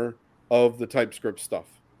more of the TypeScript stuff.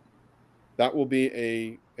 That will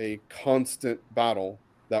be a constant battle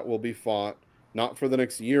that will be fought, not for the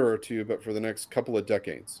next year or two, but for the next couple of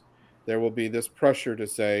decades. There will be this pressure to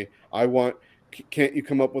say, can't you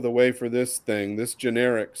come up with a way for this thing, this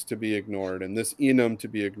generics to be ignored and this enum to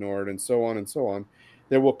be ignored and so on and so on.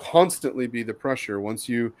 There will constantly be the pressure. Once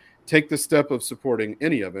you take the step of supporting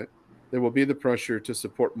any of it, there will be the pressure to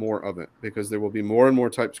support more of it, because there will be more and more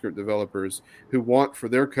TypeScript developers who want for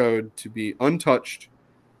their code to be untouched,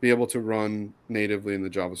 be able to run natively in the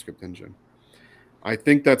JavaScript engine. I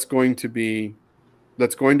think that's going to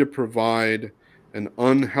provide an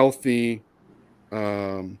unhealthy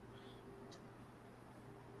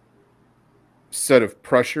set of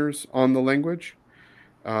pressures on the language.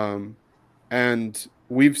 And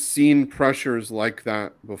we've seen pressures like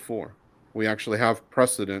that before. We actually have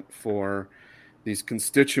precedent for these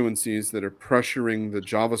constituencies that are pressuring the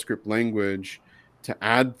JavaScript language to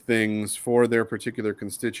add things for their particular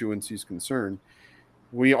constituency's concern.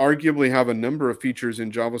 We arguably have a number of features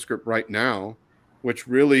in JavaScript right now which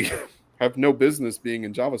really have no business being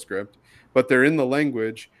in JavaScript, but they're in the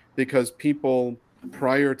language because people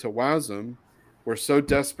prior to WASM were so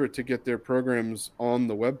desperate to get their programs on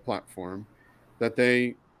the web platform that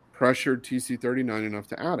they pressured TC39 enough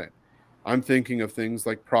to add it. I'm thinking of things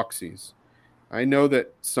like proxies. I know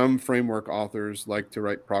that some framework authors like to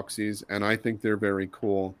write proxies, and I think they're very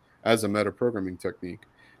cool as a metaprogramming technique.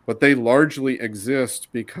 But they largely exist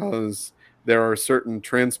because there are certain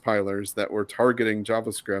transpilers that were targeting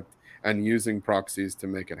JavaScript and using proxies to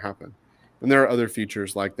make it happen. And there are other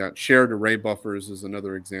features like that. Shared array buffers is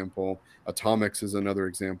another example. Atomics is another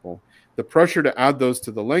example. The pressure to add those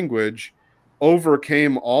to the language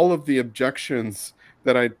overcame all of the objections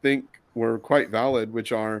that I think were quite valid,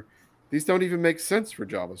 which are, these don't even make sense for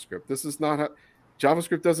JavaScript. This is not how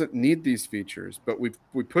JavaScript doesn't need these features, but we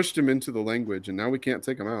pushed them into the language, and now we can't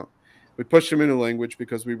take them out. We pushed them into language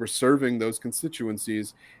because we were serving those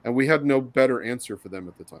constituencies, and we had no better answer for them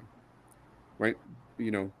at the time, right?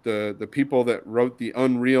 You know, the people that wrote the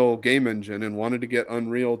Unreal game engine and wanted to get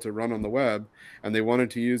Unreal to run on the web, and they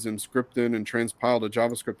wanted to use Emscripten and transpile to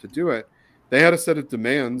JavaScript to do it, they had a set of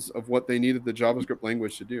demands of what they needed the JavaScript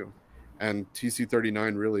language to do. And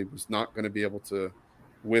TC39 really was not going to be able to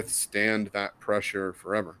withstand that pressure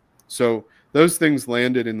forever. So those things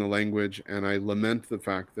landed in the language, and I lament the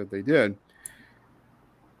fact that they did.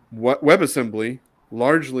 What WebAssembly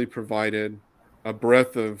largely provided a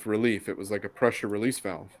breath of relief. It was like a pressure release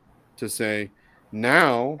valve to say,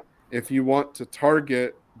 now, if you want to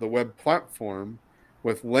target the web platform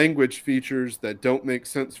with language features that don't make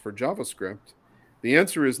sense for JavaScript, the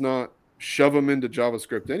answer is not shove them into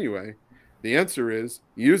JavaScript anyway. The answer is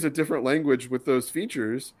use a different language with those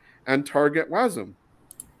features and target WASM.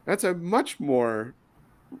 That's a much more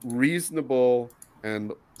reasonable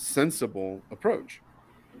and sensible approach.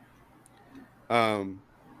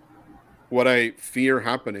 What I fear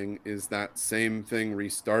happening is that same thing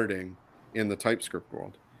restarting in the TypeScript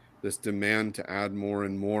world, this demand to add more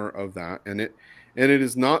and more of that. And it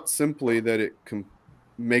is not simply that it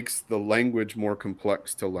makes the language more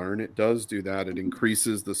complex to learn. It does do that. It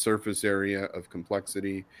increases the surface area of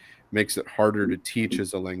complexity, makes it harder to teach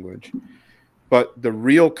as a language. But the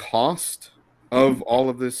real cost of all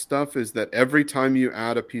of this stuff is that every time you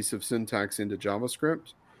add a piece of syntax into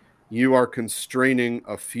JavaScript, you are constraining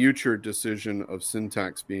a future decision of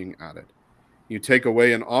syntax being added. You take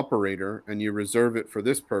away an operator and you reserve it for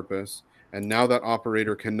this purpose, and now that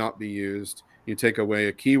operator cannot be used. You take away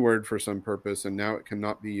a keyword for some purpose, and now it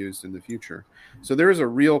cannot be used in the future. So there is a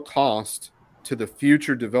real cost to the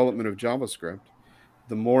future development of JavaScript.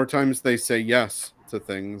 The more times they say yes to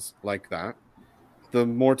things like that, the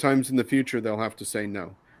more times in the future they'll have to say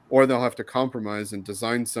no, or they'll have to compromise and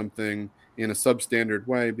design something in a substandard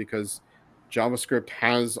way, because JavaScript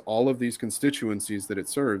has all of these constituencies that it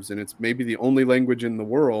serves, and it's maybe the only language in the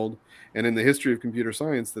world and in the history of computer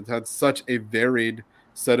science that had such a varied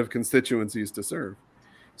set of constituencies to serve.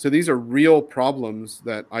 So these are real problems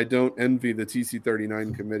that I don't envy the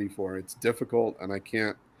TC39 committee for. It's difficult, and I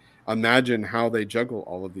can't imagine how they juggle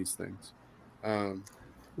all of these things. I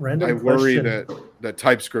Random worry question. that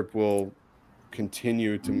TypeScript will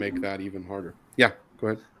continue to make that even harder. Yeah, go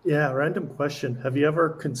ahead. Yeah, random question. Have you ever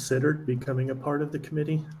considered becoming a part of the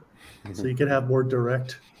committee so you could have more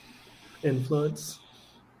direct influence?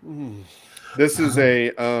 This is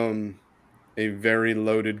a very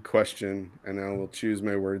loaded question, and I will choose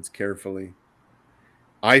my words carefully.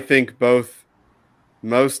 I think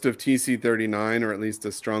most of TC39, or at least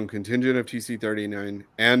a strong contingent of TC39,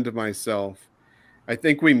 and myself, I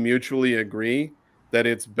think we mutually agree that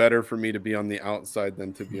it's better for me to be on the outside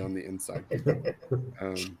than to be on the inside.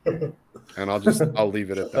 And I'll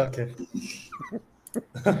leave it at that.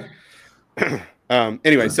 Okay.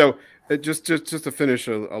 Anyway, so just to finish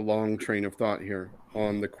a long train of thought here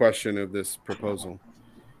on the question of this proposal.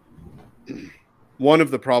 One of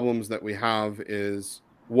the problems that we have is,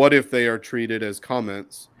 what if they are treated as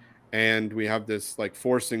comments, and we have this like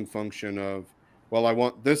forcing function of, well, I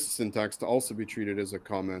want this syntax to also be treated as a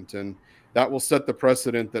comment, and that will set the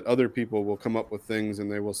precedent that other people will come up with things and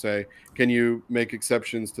they will say, can you make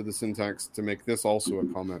exceptions to the syntax to make this also a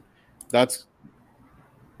comment? That's,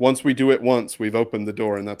 once we do it once, we've opened the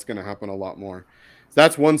door, and that's going to happen a lot more. So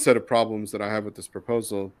that's one set of problems that I have with this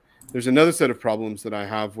proposal. There's another set of problems that I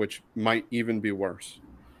have which might even be worse.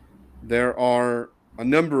 There are a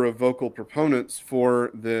number of vocal proponents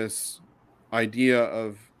for this idea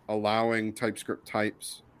of allowing TypeScript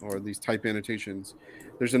types, or these type annotations.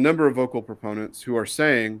 There's a number of vocal proponents who are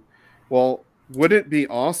saying, well, would it be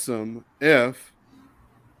awesome if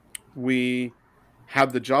we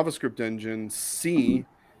had the JavaScript engine see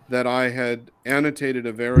that I had annotated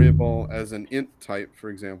a variable as an int type, for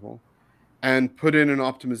example, and put in an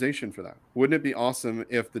optimization for that? Wouldn't it be awesome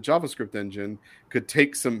if the JavaScript engine could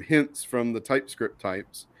take some hints from the TypeScript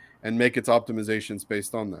types and make its optimizations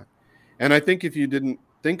based on that? And I think if you didn't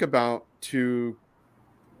think about too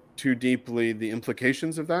deeply the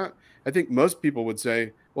implications of that, I think most people would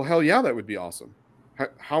say, well, hell yeah, that would be awesome.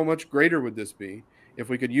 How much greater would this be if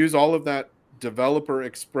we could use all of that developer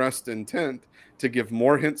expressed intent to give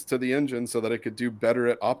more hints to the engine so that it could do better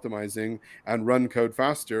at optimizing and run code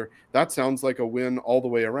faster? That sounds like a win all the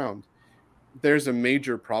way around. There's a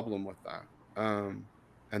major problem with that.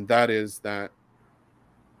 And that is that,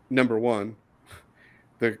 number one,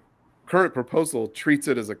 the current proposal treats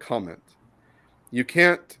it as a comment. You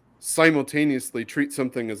can't simultaneously treat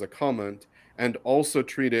something as a comment and also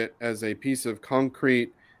treat it as a piece of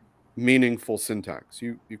concrete, meaningful syntax.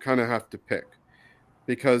 You kind of have to pick,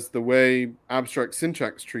 because the way abstract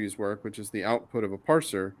syntax trees work, which is the output of a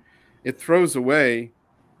parser, it throws away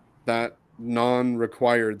that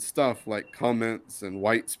non-required stuff like comments and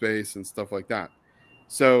white space and stuff like that.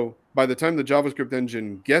 So by the time the JavaScript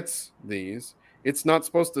engine gets these, it's not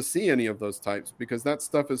supposed to see any of those types, because that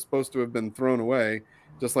stuff is supposed to have been thrown away,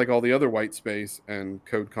 just like all the other white space and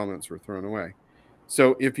code comments were thrown away.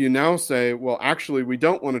 So if you now say, well, actually, we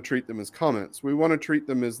don't want to treat them as comments. We want to treat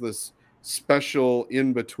them as this special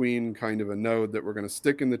in-between kind of a node that we're going to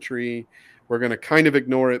stick in the tree. We're going to kind of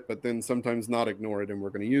ignore it, but then sometimes not ignore it, and we're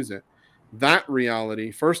going to use it. That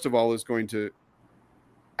reality, first of all, is going to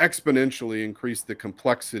exponentially increase the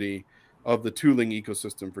complexity of the tooling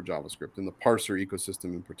ecosystem for JavaScript, and the parser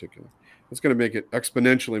ecosystem in particular. It's going to make it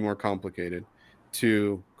exponentially more complicated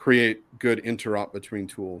to create good interop between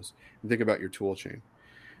tools and think about your tool chain.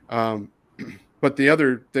 But the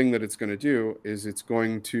other thing that it's going to do is it's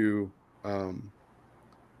going to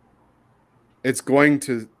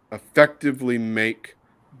effectively make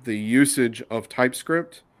the usage of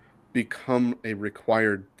TypeScript become a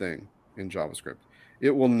required thing in JavaScript.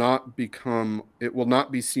 It will not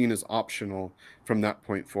be seen as optional from that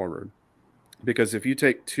point forward. Because if you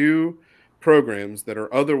take two programs that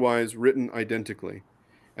are otherwise written identically,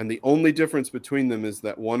 and the only difference between them is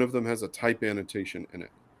that one of them has a type annotation in it,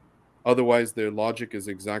 otherwise their logic is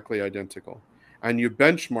exactly identical, and you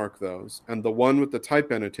benchmark those, and the one with the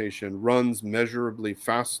type annotation runs measurably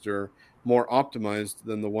faster, more optimized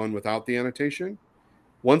than the one without the annotation,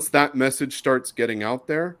 once that message starts getting out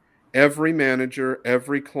there, every manager,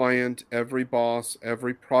 every client, every boss,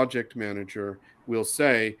 every project manager will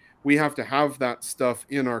say, we have to have that stuff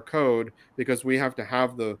in our code because we have to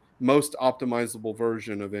have the most optimizable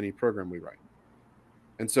version of any program we write.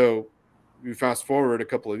 And so you fast forward a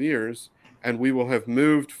couple of years, and we will have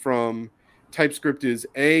moved from TypeScript is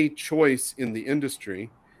a choice in the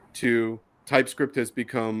industry to TypeScript has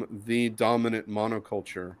become the dominant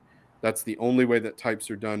monoculture. That's the only way that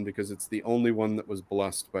types are done, because it's the only one that was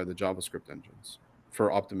blessed by the JavaScript engines for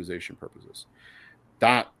optimization purposes.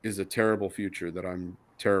 that is a terrible future that I'm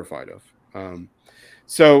terrified of.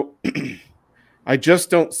 So I just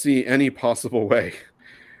don't see any possible way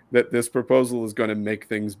that this proposal is going to make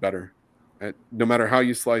things better. No matter how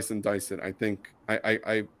you slice and dice it, I think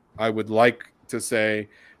I would like to say,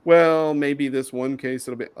 well, maybe this one case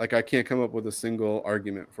it'll be like, I can't come up with a single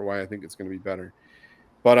argument for why I think it's going to be better.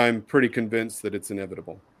 But I'm pretty convinced that it's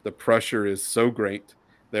inevitable. The pressure is so great.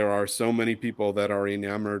 There are so many people that are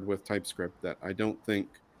enamored with TypeScript that I don't think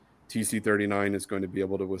TC39 is going to be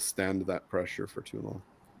able to withstand that pressure for too long.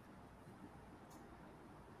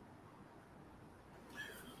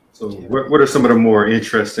 So what are some of the more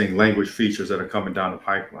interesting language features that are coming down the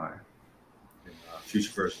pipeline in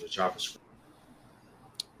future versions of JavaScript?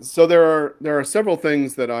 So there are several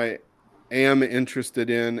things that I am interested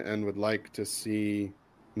in and would like to see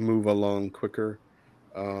move along quicker.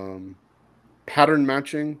 Pattern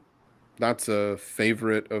matching, that's a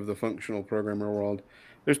favorite of the functional programmer world.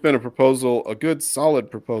 There's been a good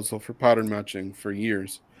solid proposal for pattern matching for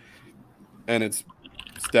years, and it's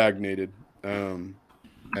stagnated.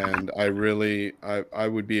 And I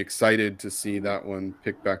would be excited to see that one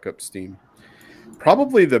pick back up steam.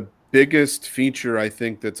 Probably the biggest feature I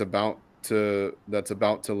think that's about to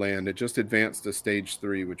land. It just advanced to stage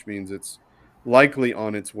 3, which means it's likely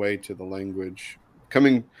on its way to the language,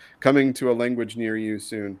 coming to a language near you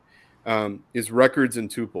soon. Is records and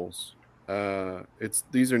tuples.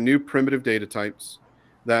 These are new primitive data types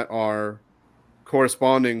that are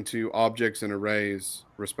corresponding to objects and arrays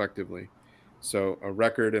respectively. So a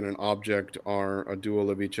record and an object are a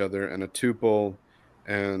dual of each other, and a tuple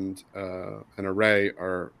and an array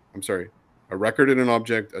are, a record and an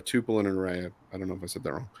object, a tuple and an array. I don't know if I said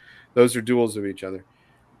that wrong. Those are duals of each other.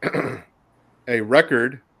 A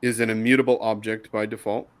record is an immutable object by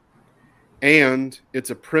default, and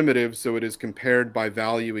it's a primitive, so it is compared by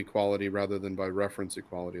value equality rather than by reference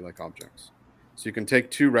equality like objects. So you can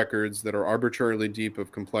take two records that are arbitrarily deep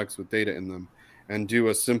of complex with data in them and do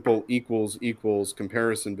a simple equals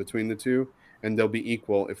comparison between the two, and they'll be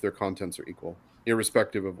equal if their contents are equal,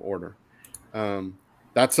 irrespective of order.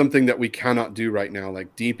 That's something that we cannot do right now.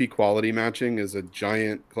 Like deep equality matching is a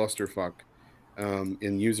giant clusterfuck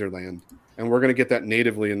in user land. And we're going to get that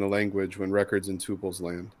natively in the language when records and tuples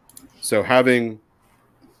land. So having,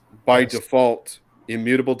 by default,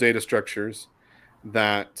 immutable data structures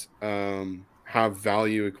that have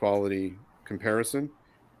value comparison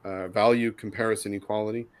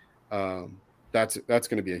equality, that's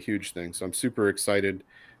going to be a huge thing. So I'm super excited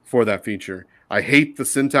for that feature. I hate the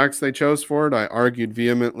syntax they chose for it. I argued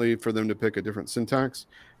vehemently for them to pick a different syntax,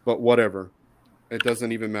 but whatever. It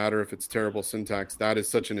doesn't even matter if it's terrible syntax. That is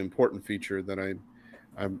such an important feature that I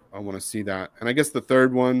want to see that. And I guess the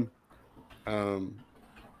third one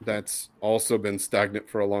that's also been stagnant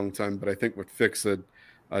for a long time, but I think would fix a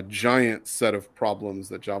giant set of problems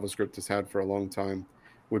that JavaScript has had for a long time,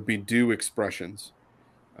 would be do expressions.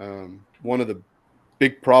 One of the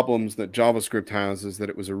big problems that JavaScript has is that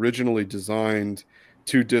it was originally designed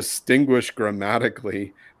to distinguish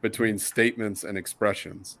grammatically between statements and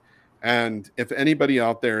expressions. And if anybody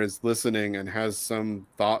out there is listening and has some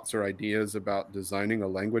thoughts or ideas about designing a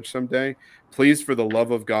language someday, please, for the love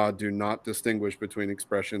of God, do not distinguish between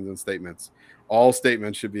expressions and statements. All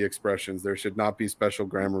statements should be expressions. There should not be special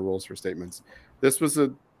grammar rules for statements. This was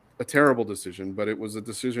a terrible decision, but it was a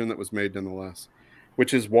decision that was made nonetheless,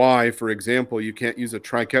 which is why, for example, you can't use a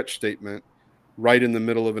try-catch statement right in the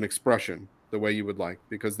middle of an expression the way you would like,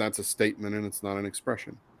 because that's a statement and it's not an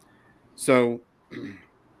expression. So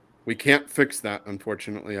we can't fix that,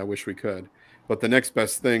 unfortunately. I wish we could. But the next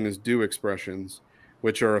best thing is do expressions,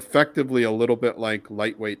 which are effectively a little bit like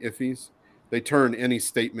lightweight ifs. They turn any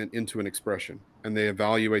statement into an expression, and they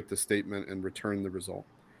evaluate the statement and return the result.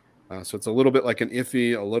 So it's a little bit like an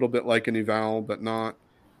iffy, a little bit like an eval, but not.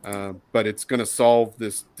 But it's going to solve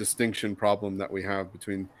this distinction problem that we have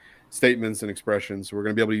between statements and expressions. So we're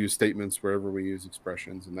going to be able to use statements wherever we use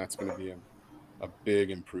expressions, and that's going to be a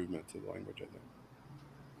big improvement to the language, I think.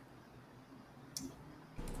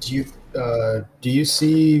 Do you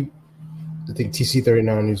see? I think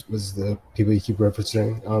TC39 was the people you keep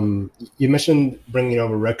referencing. You mentioned bringing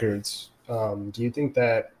over records. Do you think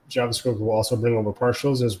that JavaScript will also bring over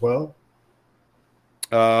partials as well?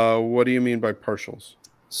 What do you mean by partials?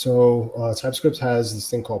 So TypeScript has this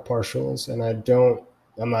thing called partials, and I'm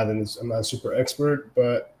not a super expert,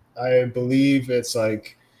 but I believe it's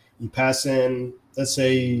like you pass in. Let's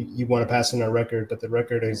say you want to pass in a record, but the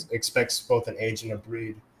record expects both an age and a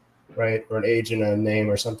breed, right? Or an age and a name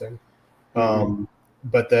or something.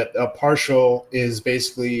 But that a partial is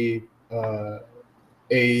basically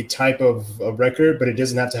a type of a record, but it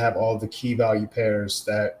doesn't have to have all the key value pairs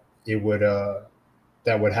that would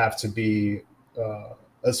have to be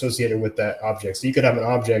associated with that object. So you could have an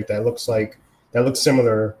object that looks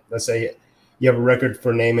similar. Let's say you have a record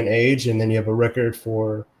for name and age, and then you have a record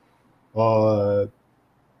for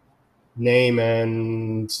name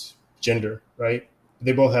and gender, right?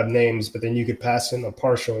 They both have names, but then you could pass in a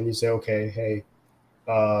partial, and you say, okay, hey,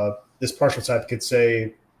 this partial type could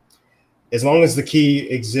say, as long as the key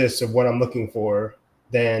exists of what I'm looking for,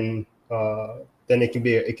 then it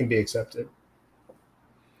can be accepted.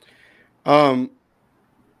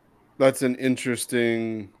 That's an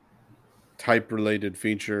interesting type-related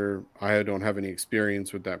feature. I don't have any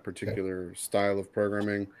experience with that particular style of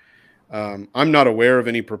programming. I'm not aware of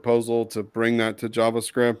any proposal to bring that to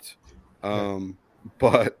JavaScript.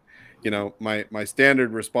 But my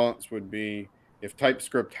standard response would be, if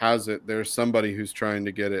TypeScript has it, there's somebody who's trying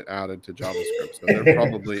to get it added to JavaScript. So there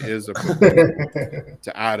probably is a proposal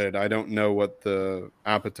to add it. I don't know what the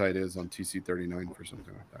appetite is on TC39 for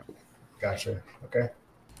something like that. Gotcha. Okay.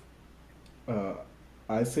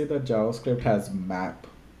 I say that JavaScript has map,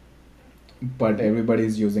 but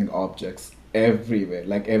everybody's using objects everywhere.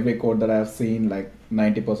 Like every code that I've seen, like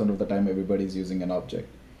 90% of the time, everybody's using an object.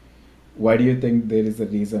 Why do you think there is a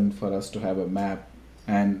reason for us to have a map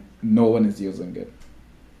and no one is using it?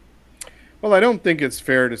 Well, I don't think it's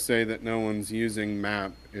fair to say that no one's using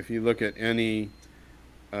map. If you look at any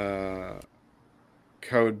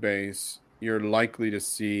code base, you're likely to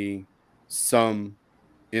see some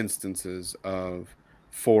instances of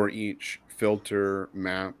for each, filter,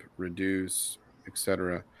 map, reduce,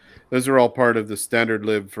 etc. Those are all part of the standard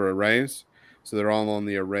lib for arrays. So they're all on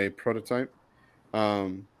the array prototype.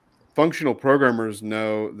 Functional programmers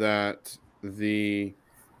know that the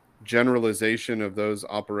generalization of those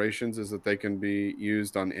operations is that they can be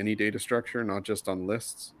used on any data structure, not just on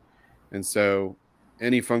lists. And so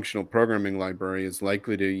any functional programming library is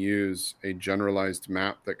likely to use a generalized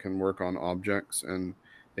map that can work on objects, and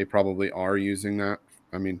they probably are using that.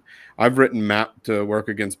 I mean, I've written map to work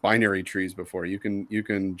against binary trees before. You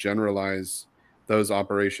can generalize those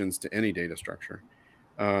operations to any data structure.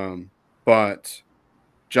 But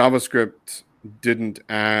JavaScript didn't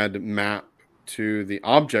add map to the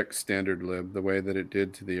object standard lib the way that it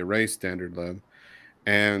did to the array standard lib.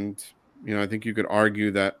 And, I think you could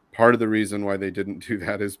argue that part of the reason why they didn't do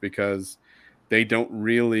that is because they don't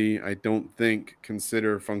really, I don't think,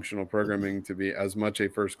 consider functional programming to be as much a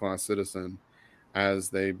first-class citizen as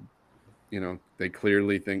they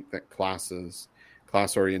clearly think that class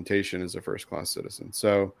orientation is a first-class citizen.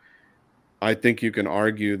 So I think you can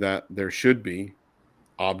argue that there should be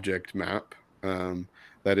object map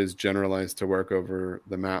that is generalized to work over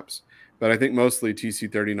the maps. But I think mostly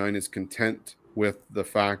TC39 is content with the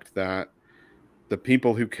fact that the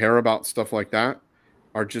people who care about stuff like that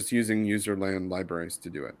are just using userland libraries to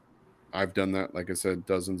do it. I've done that, like I said,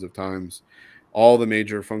 dozens of times. All the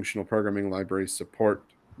major functional programming libraries support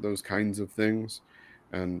those kinds of things.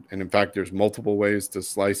 And in fact, there's multiple ways to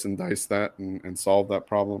slice and dice that and solve that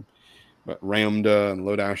problem. But Ramda and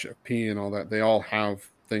Lodash FP and all that, they all have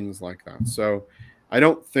things like that. So I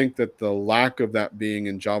don't think that the lack of that being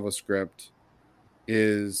in JavaScript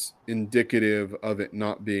is indicative of it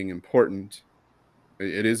not being important.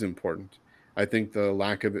 It is important. I think the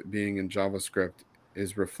lack of it being in JavaScript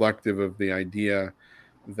is reflective of the idea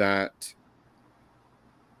that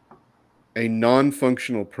a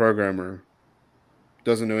non-functional programmer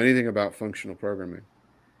doesn't know anything about functional programming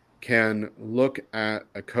can look at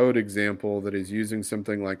a code example that is using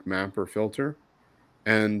something like map or filter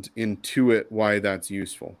and intuit why that's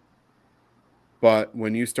useful. But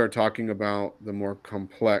when you start talking about the more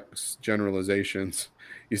complex generalizations,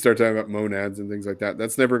 you start talking about monads and things like that,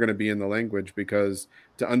 that's never going to be in the language, because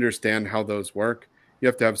to understand how those work, you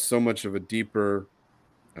have to have so much of a deeper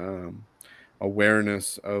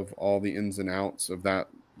awareness of all the ins and outs of that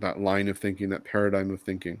line of thinking, that paradigm of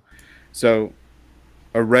thinking. So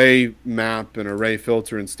array map and array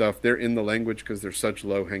filter and stuff, they're in the language because they're such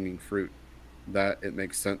low-hanging fruit that it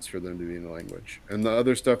makes sense for them to be in the language. And the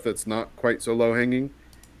other stuff that's not quite so low-hanging,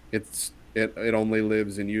 it only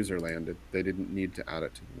lives in userland. They didn't need to add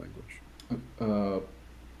it to the language.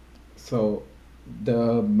 So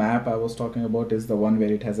the map I was talking about is the one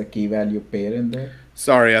where it has a key value pair in there.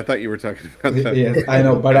 Sorry, I thought you were talking about that. Yes, I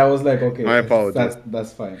know, but I was like, okay, my apologies.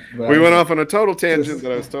 That's fine. But we went off on a total tangent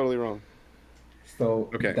that I was totally wrong. So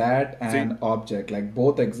that and object, like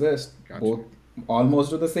both exist, both almost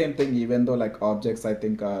do the same thing, even though like objects I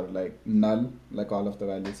think are like null, like all of the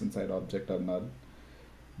values inside object are null.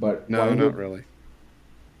 But no, not really.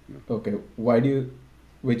 Okay, why do you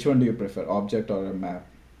Which one do you prefer, object or a map?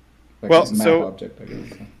 Like Well, a map so object, I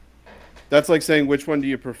guess. that's like saying which one do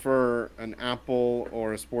you prefer, an apple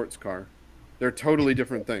or a sports car? They're totally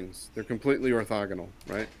different things. They're completely orthogonal,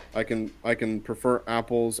 right? I can prefer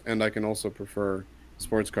apples and I can also prefer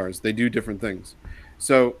sports cars. They do different things.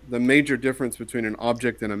 So the major difference between an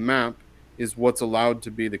object and a map is what's allowed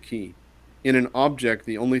to be the key. In an object,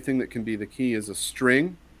 the only thing that can be the key is a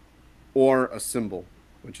string or a symbol,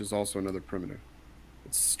 which is also another primitive.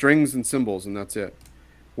 It's strings and symbols, and that's it.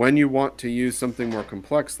 When you want to use something more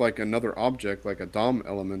complex, like another object, like a DOM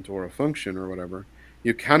element or a function or whatever,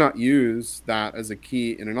 you cannot use that as a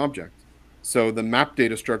key in an object. So the map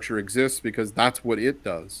data structure exists because that's what it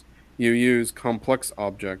does. You use complex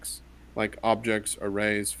objects like objects,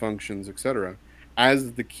 arrays, functions, etc.,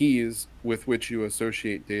 as the keys with which you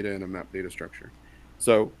associate data in a map data structure.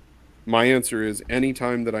 So my answer is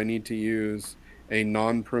anytime that I need to use a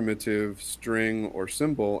non-primitive string or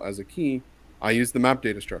symbol as a key, I use the map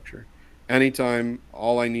data structure. Anytime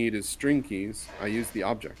all I need is string keys, I use the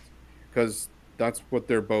object because that's what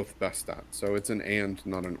they're both best at. So it's an and,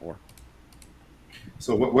 not an or.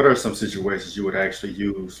 So what are some situations you would actually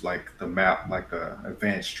use like the map, like the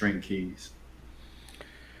advanced string keys?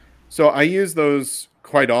 So I use those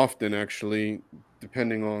quite often, actually,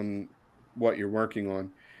 depending on what you're working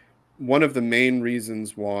on. One of the main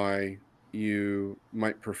reasons why you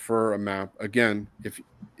might prefer a map, again,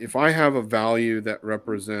 if I have a value that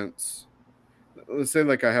represents, let's say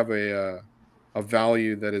like I have a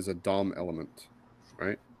value that is a DOM element,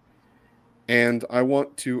 right? And I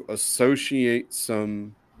want to associate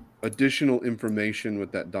some additional information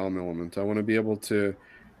with that DOM element. I want to be able to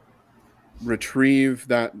retrieve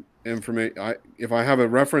that information. If I have a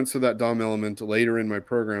reference to that DOM element later in my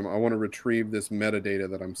program, I want to retrieve this metadata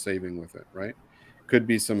that I'm saving with it, right? Could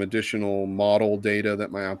be some additional model data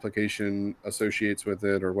that my application associates with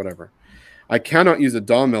it or whatever. I cannot use a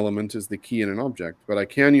DOM element as the key in an object, but I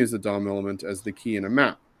can use a DOM element as the key in a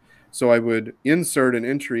map. So I would insert an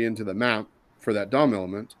entry into the map for that DOM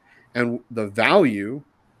element, and the value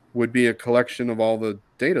would be a collection of all the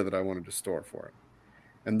data that I wanted to store for it.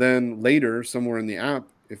 And then later, somewhere in the app,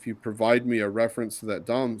 if you provide me a reference to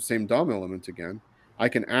that same DOM element again, I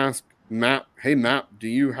can ask map, hey map, do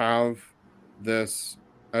you have this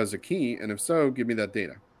as a key? And if so, give me that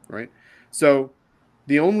data, right? So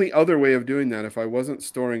the only other way of doing that, if I wasn't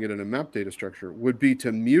storing it in a map data structure, would be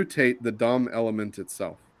to mutate the DOM element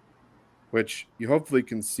itself, which you hopefully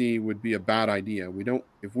can see would be a bad idea.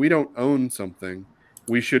 If we don't own something,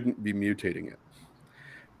 we shouldn't be mutating it.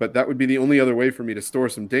 But that would be the only other way for me to store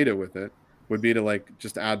some data with it, would be to like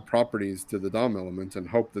just add properties to the DOM element and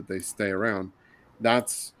hope that they stay around.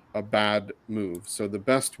 That's a bad move. So the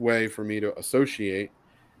best way for me to associate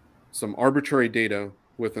some arbitrary data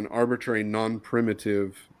with an arbitrary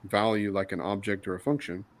non-primitive value like an object or a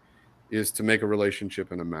function is to make a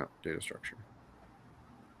relationship in a map data structure.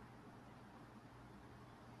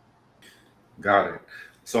 Got it.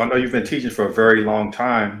 So I know you've been teaching for a very long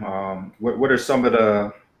time. What are some of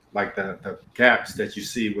the the gaps that you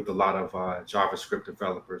see with a lot of JavaScript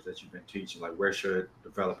developers that you've been teaching? Like where should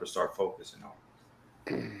developers start focusing on?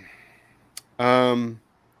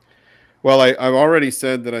 Well, I've already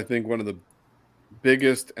said that I think one of the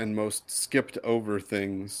biggest and most skipped over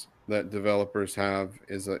things that developers have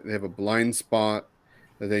is that they have a blind spot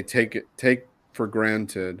that they take for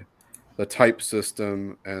granted the type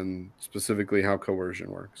system and specifically how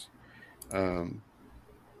coercion works.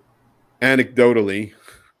 Anecdotally,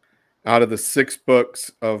 out of the 6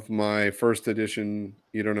 books of my first edition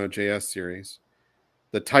You Don't Know JS series,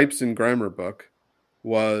 the types and grammar book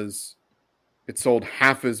it sold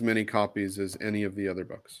half as many copies as any of the other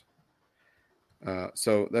books.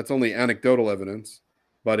 So that's only anecdotal evidence,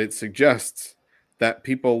 but it suggests that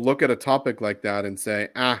people look at a topic like that and say,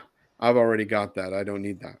 I've already got that. I don't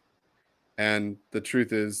need that. And the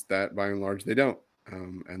truth is that by and large, they don't.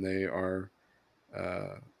 And they are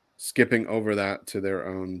skipping over that to their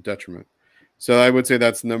own detriment. So I would say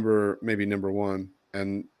that's maybe number one.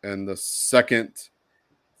 And the second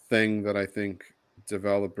thing that I think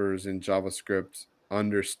developers in JavaScript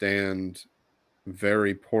understand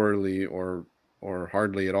very poorly or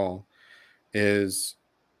hardly at all is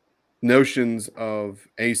notions of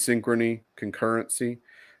asynchrony, concurrency,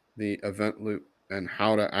 the event loop, and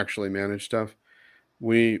how to actually manage stuff.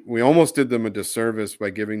 We almost did them a disservice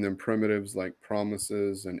by giving them primitives like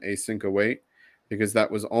promises and async await, because that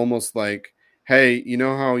was almost like, hey, you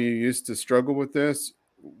know how you used to struggle with this?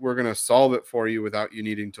 We're going to solve it for you without you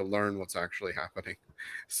needing to learn what's actually happening.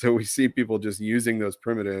 So we see people just using those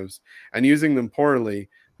primitives and using them poorly,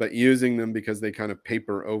 but using them because they kind of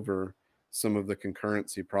paper over some of the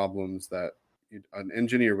concurrency problems that an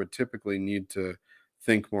engineer would typically need to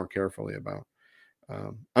think more carefully about.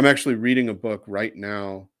 I'm actually reading a book right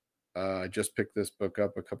now. I just picked this book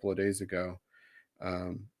up a couple of days ago.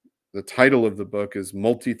 The title of the book is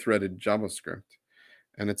Multi-Threaded JavaScript.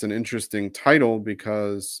 And it's an interesting title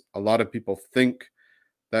because a lot of people think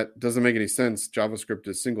that doesn't make any sense. JavaScript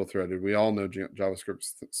is single-threaded. We all know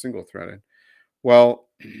JavaScript's single-threaded. Well,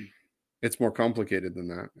 it's more complicated than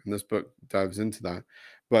that. And this book dives into that.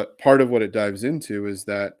 But part of what it dives into is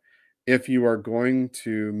that if you are going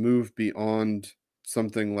to move beyond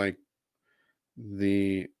something like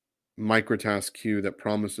the microtask queue that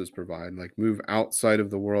promises provide, like move outside of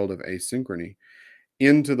the world of asynchrony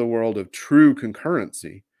into the world of true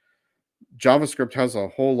concurrency, JavaScript has a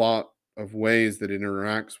whole lot of ways that it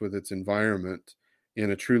interacts with its environment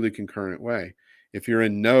in a truly concurrent way. If you're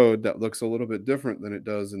in Node, that looks a little bit different than it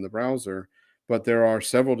does in the browser, but there are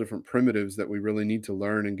several different primitives that we really need to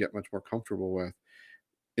learn and get much more comfortable with.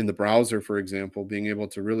 In the browser, for example, being able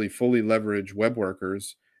to really fully leverage web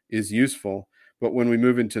workers is useful. But when we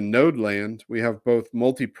move into Node land, we have both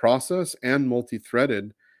multi-process and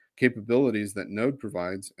multi-threaded capabilities that Node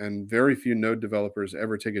provides, and very few Node developers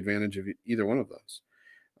ever take advantage of either one of those.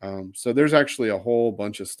 So there's actually a whole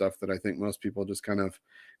bunch of stuff that I think most people just kind of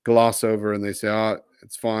gloss over, and they say,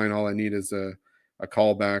 it's fine. All I need is a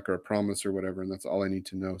callback or a promise or whatever, and that's all I need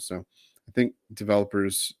to know. So I think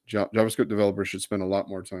JavaScript developers should spend a lot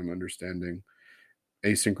more time understanding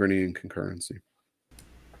asynchrony and concurrency.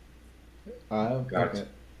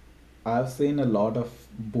 I've seen a lot of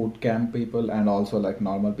bootcamp people and also like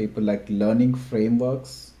normal people like learning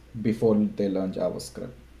frameworks before they learn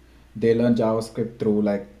JavaScript. They learn JavaScript through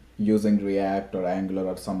like using React or Angular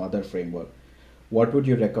or some other framework. What would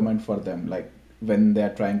you recommend for them, like when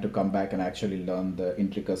they're trying to come back and actually learn the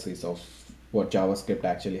intricacies of what JavaScript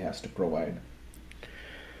actually has to provide?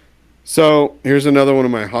 So here's another one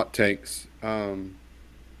of my hot takes.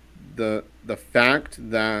 The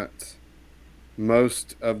fact that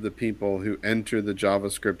most of the people who enter the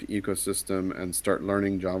JavaScript ecosystem and start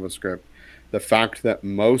learning JavaScript, the fact that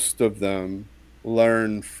most of them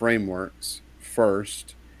learn frameworks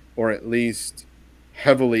first, or at least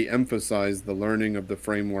heavily emphasize the learning of the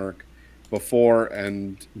framework before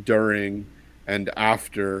and during and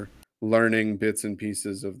after learning bits and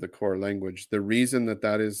pieces of the core language. The reason that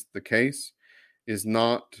that is the case is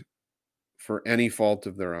not for any fault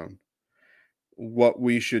of their own. What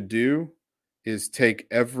we should do is take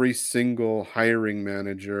every single hiring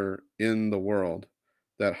manager in the world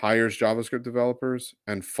that hires JavaScript developers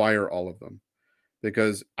and fire all of them.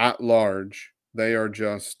 Because at large, they are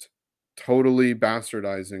just totally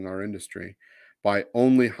bastardizing our industry by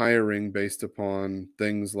only hiring based upon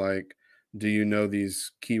things like, do you know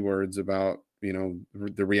these keywords about,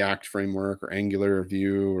 the React framework or Angular or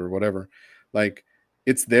Vue or whatever? Like,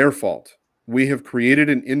 it's their fault. We have created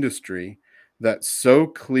an industry that so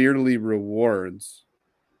clearly rewards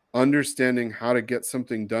understanding how to get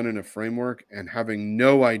something done in a framework and having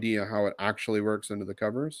no idea how it actually works under the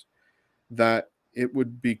covers, that it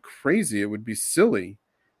would be crazy, it would be silly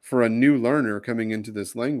for a new learner coming into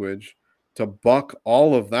this language to buck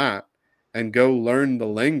all of that and go learn the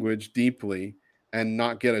language deeply and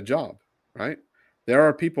not get a job, right? There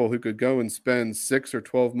are people who could go and spend 6 or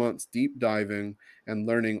 12 months deep diving and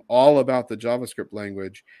learning all about the JavaScript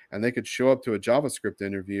language, and they could show up to a JavaScript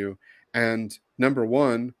interview, and number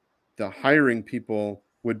one, the hiring people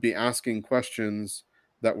would be asking questions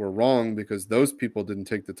that were wrong because those people didn't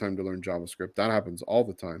take the time to learn JavaScript. That happens all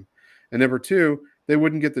the time. And number two, they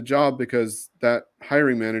wouldn't get the job because that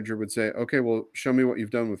hiring manager would say, okay, well, show me what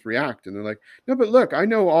you've done with React. And they're like, no, but look, I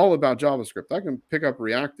know all about JavaScript. I can pick up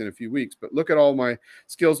React in a few weeks, but look at all my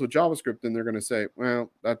skills with JavaScript. And they're going to say,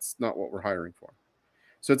 well, that's not what we're hiring for.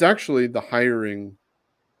 So it's actually the hiring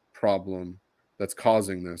problem that's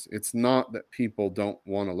causing this. It's not that people don't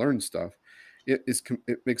want to learn stuff. It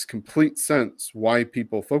makes complete sense why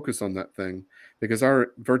people focus on that thing, because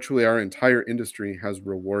virtually our entire industry has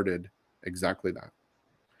rewarded exactly that.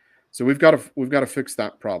 So we've got to fix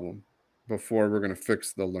that problem before we're going to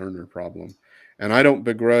fix the learner problem. And I don't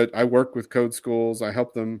begrudge. I work with code schools. I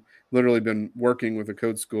help them. Literally been working with a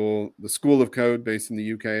code school, the School of Code based in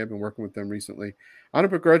the UK. I've been working with them recently. I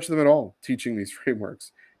don't begrudge them at all teaching these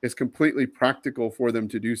frameworks. It's completely practical for them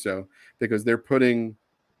to do so because they're putting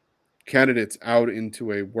candidates out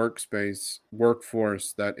into a workforce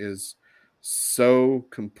that is so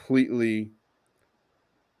completely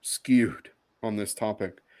skewed on this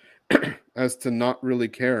topic as to not really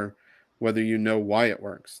care whether you know why it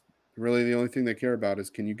works. Really, the only thing they care about is,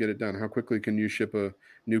 can you get it done? How quickly can you ship a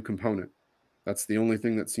new component? That's the only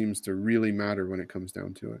thing that seems to really matter when it comes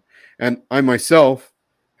down to it. And I myself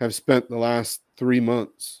have spent the last 3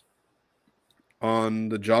 months on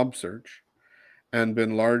the job search and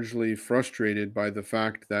been largely frustrated by the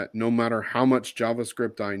fact that no matter how much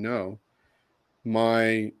JavaScript I know,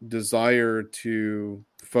 my desire to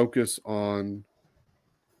focus on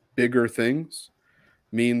bigger things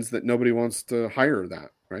means that nobody wants to hire that,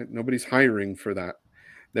 right? Nobody's hiring for that.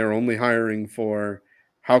 They're only hiring for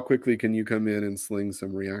how quickly can you come in and sling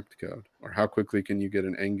some React code, or how quickly can you get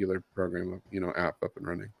an Angular program, app up and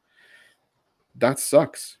running. That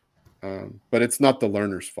sucks. But it's not the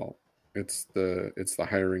learner's fault. It's the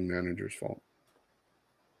hiring manager's fault.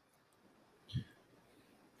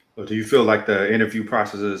 So do you feel like the interview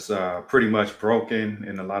process is pretty much broken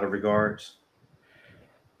in a lot of regards?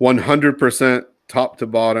 100% top to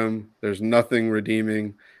bottom. There's nothing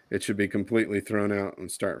redeeming. It should be completely thrown out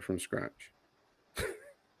and start from scratch.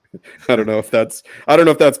 I don't know if that's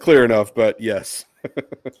clear enough, but yes.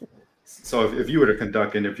 So if you were to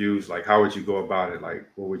conduct interviews, like how would you go about it? Like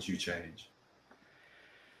what would you change?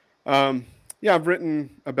 Yeah, I've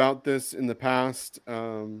written about this in the past.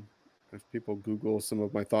 If people Google some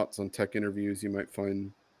of my thoughts on tech interviews, you might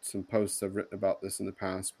find some posts I've written about this in the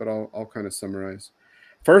past, but I'll kind of summarize.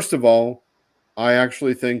 First of all, I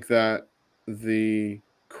actually think that the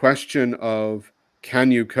question of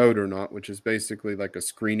can you code or not, which is basically like a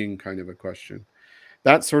screening kind of a question,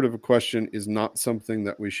 that sort of a question is not something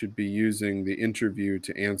that we should be using the interview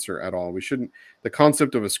to answer at all. The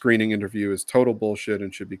concept of a screening interview is total bullshit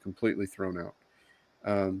and should be completely thrown out.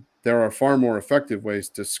 There are far more effective ways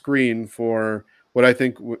to screen for what I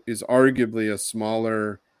think is arguably a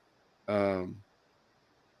smaller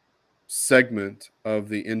segment of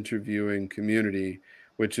the interviewing community,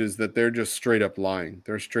 which is that they're just straight up lying.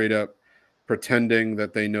 They're straight up pretending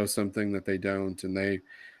that they know something that they don't, and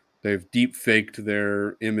they've deep faked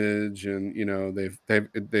their image, and they've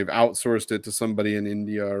outsourced it to somebody in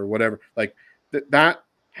India or whatever. Like that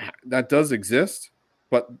does exist,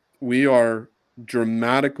 but we are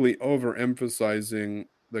dramatically overemphasizing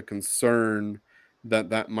the concern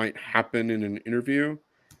that might happen in an interview,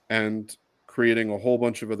 and creating a whole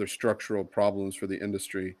bunch of other structural problems for the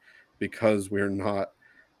industry because we're not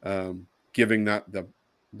giving that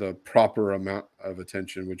the proper amount of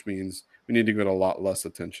attention, which means we need to give it a lot less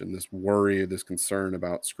attention. This worry, this concern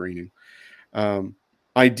about screening.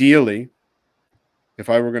 Ideally, if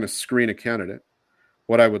I were going to screen a candidate,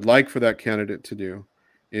 what I would like for that candidate to do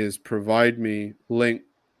is provide me link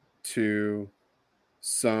to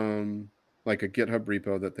some, like a GitHub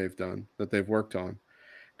repo that they've done, that they've worked on.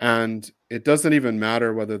 And it doesn't even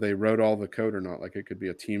matter whether they wrote all the code or not. Like it could be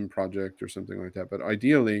a team project or something like that. But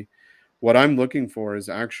ideally, what I'm looking for is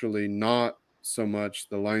actually not so much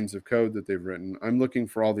the lines of code that they've written. I'm looking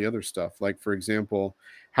for all the other stuff. Like, for example,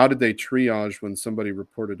 how did they triage when somebody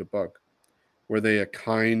reported a bug? Were they a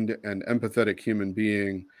kind and empathetic human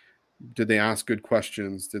being? Did they ask good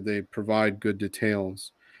questions? Did they provide good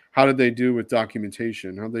details? How did they do with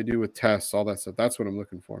documentation? How did they do with tests? All that stuff. That's what I'm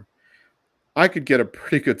looking for. I could get a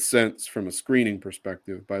pretty good sense from a screening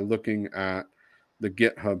perspective by looking at the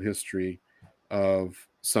GitHub history of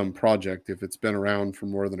some project. If it's been around for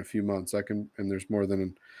more than a few months, and there's more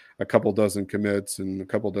than a couple dozen commits and a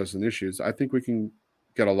couple dozen issues, I think we can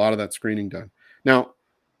get a lot of that screening done. Now,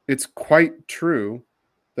 it's quite true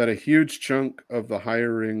that a huge chunk of the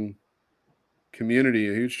hiring community,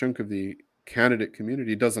 a huge chunk of the candidate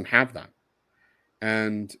community doesn't have that.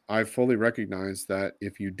 And I fully recognize that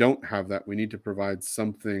if you don't have that, we need to provide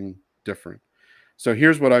something different. So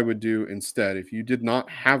here's what I would do instead. If you did not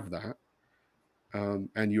have that,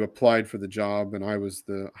 and you applied for the job and I was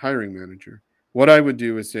the hiring manager, what I would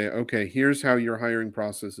do is say, okay, here's how your hiring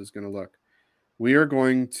process is going to look. We are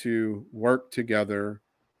going to work together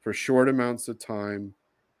for short amounts of time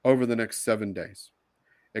over the next 7 days.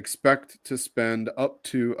 Expect to spend up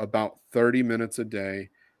to about 30 minutes a day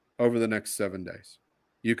over the next 7 days.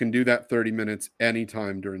 You can do that 30 minutes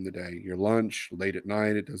anytime during the day, your lunch, late at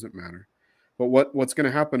night, it doesn't matter. But what's going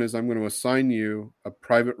to happen is I'm going to assign you a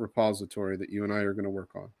private repository that you and I are going to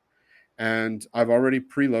work on. And I've already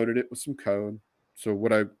preloaded it with some code. So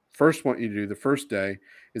what I first want you to do the first day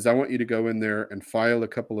is I want you to go in there and file a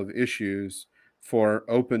couple of issues for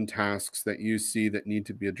open tasks that you see that need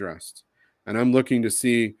to be addressed. And I'm looking to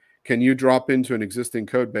see, can you drop into an existing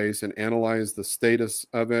code base and analyze the status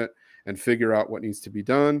of it and figure out what needs to be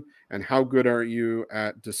done? And how good are you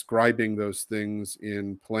at describing those things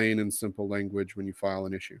in plain and simple language when you file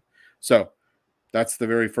an issue? So that's the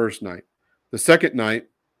very first night. The second night,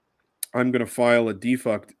 I'm going to file a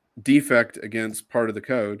defect against part of the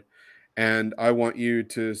code. And I want you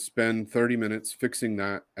to spend 30 minutes fixing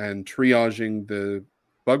that and triaging the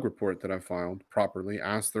bug report that I filed properly,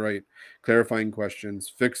 ask the right clarifying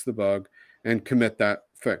questions, fix the bug, and commit that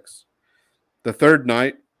fix. The third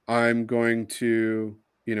night, I'm going to,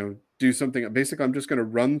 do something. Basically, I'm just going to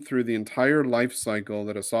run through the entire life cycle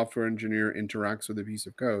that a software engineer interacts with a piece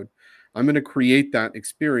of code. I'm going to create that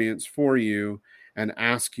experience for you and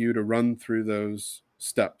ask you to run through those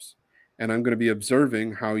steps. And I'm going to be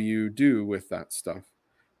observing how you do with that stuff.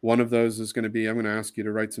 One of those is going to be, I'm going to ask you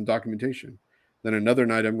to write some documentation. Then another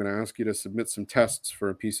night, I'm going to ask you to submit some tests for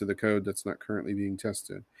a piece of the code that's not currently being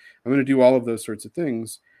tested. I'm going to do all of those sorts of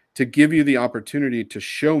things to give you the opportunity to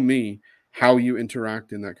show me how you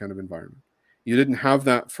interact in that kind of environment. You didn't have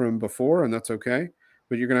that from before, and that's okay,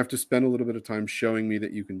 but you're going to have to spend a little bit of time showing me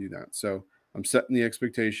that you can do that. So I'm setting the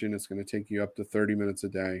expectation. It's going to take you up to 30 minutes a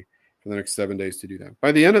day for the next 7 days to do that.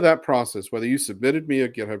 By the end of that process, whether you submitted me a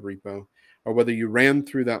GitHub repo or whether you ran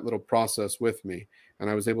through that little process with me and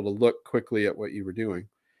I was able to look quickly at what you were doing,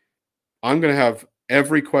 I'm going to have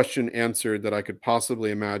every question answered that I could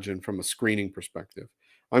possibly imagine from a screening perspective.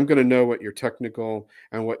 I'm going to know what your technical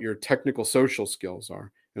and what your technical social skills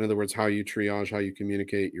are. In other words, how you triage, how you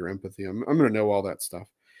communicate, your empathy. I'm going to know all that stuff.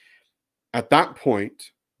 At that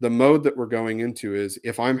point, the mode that we're going into is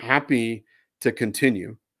if I'm happy to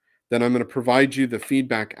continue, then I'm going to provide you the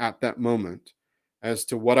feedback at that moment as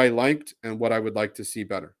to what I liked and what I would like to see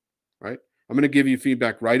better, right? I'm going to give you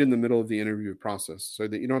feedback right in the middle of the interview process so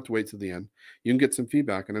that you don't have to wait till the end. You can get some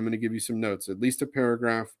feedback, and I'm going to give you some notes, at least a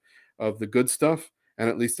paragraph of the good stuff and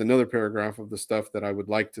at least another paragraph of the stuff that I would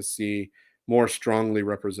like to see more strongly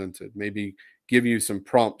represented. Maybe give you some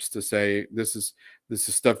prompts to say, this is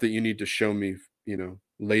stuff that you need to show me,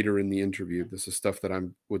 later in the interview. This is stuff that I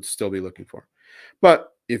would still be looking for.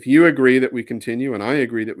 But if you agree that we continue and I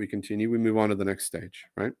agree that we continue, we move on to the next stage,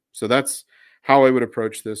 right? So that's how I would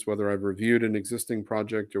approach this, whether I've reviewed an existing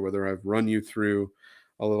project or whether I've run you through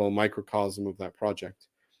a little microcosm of that project.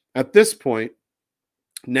 At this point,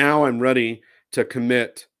 now I'm ready to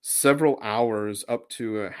commit several hours up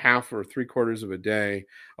to a half or 3/4 of a day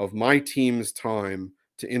of my team's time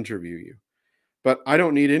to interview you. But I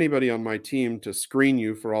don't need anybody on my team to screen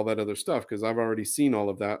you for all that other stuff because I've already seen all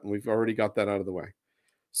of that and we've already got that out of the way.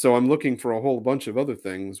 So I'm looking for a whole bunch of other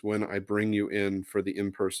things when I bring you in for the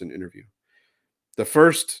in-person interview. The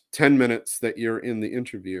first 10 minutes that you're in the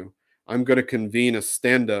interview, I'm going to convene a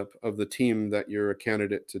stand-up of the team that you're a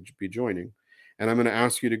candidate to be joining. And I'm going to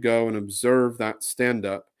ask you to go and observe that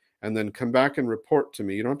stand-up and then come back and report to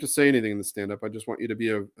me. You don't have to say anything in the stand-up. I just want you to be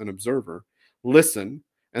an observer. Listen.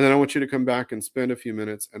 And then I want you to come back and spend a few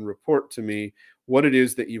minutes and report to me what it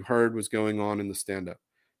is that you heard was going on in the stand-up.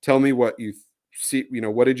 Tell me what you see,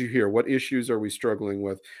 what did you hear? What issues are we struggling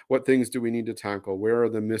with? What things do we need to tackle? Where are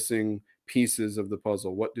the missing pieces of the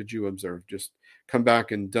puzzle? What did you observe? Just come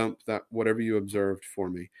back and dump that, whatever you observed for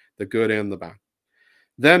me, the good and the bad.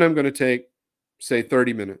 Then I'm going to take, say,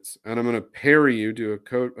 30 minutes, and I'm going to pair you, do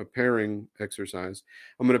a pairing exercise.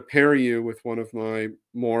 I'm going to pair you with one of my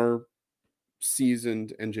more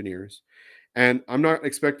seasoned engineers. And I'm not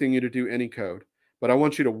expecting you to do any code, but I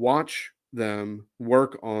want you to watch them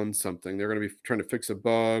work on something. They're going to be trying to fix a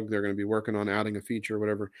bug. They're going to be working on adding a feature or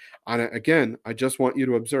whatever. And again, I just want you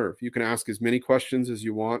to observe. You can ask as many questions as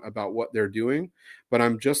you want about what they're doing, but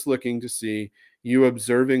I'm just looking to see you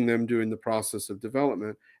observing them doing the process of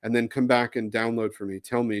development and then come back and download for me.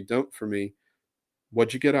 Tell me, dump for me,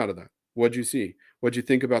 what'd you get out of that? What'd you see? What'd you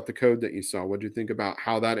think about the code that you saw? What'd you think about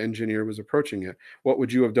how that engineer was approaching it? What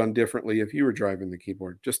would you have done differently if you were driving the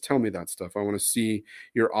keyboard? Just tell me that stuff. I want to see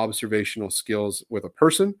your observational skills with a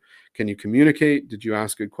person. Can you communicate? Did you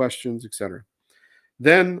ask good questions, etc.?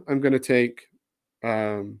 Then I'm going to take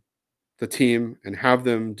the team and have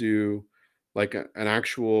them do like an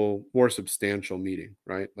actual more substantial meeting,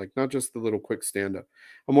 right? Like not just the little quick stand-up,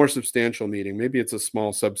 a more substantial meeting. Maybe it's a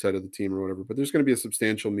small subset of the team or whatever, but there's going to be a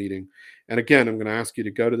substantial meeting. And again, I'm going to ask you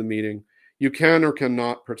to go to the meeting. You can or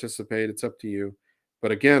cannot participate. It's up to you.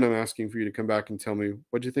 But again, I'm asking for you to come back and tell me,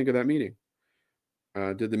 what did you think of that meeting?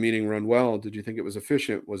 Did the meeting run well? Did you think it was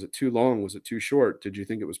efficient? Was it too long? Was it too short? Did you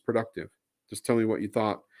think it was productive? Just tell me what you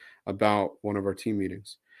thought about one of our team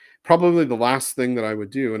meetings. Probably the last thing that I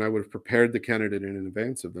would do, and I would have prepared the candidate in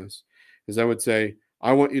advance of this, is I would say,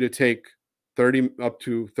 I want you to take up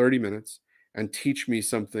to 30 minutes and teach me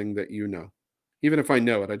something that you know. Even if I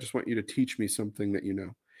know it, I just want you to teach me something that you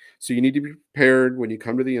know. So you need to be prepared when you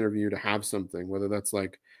come to the interview to have something, whether that's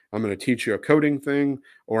like, I'm going to teach you a coding thing,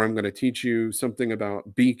 or I'm going to teach you something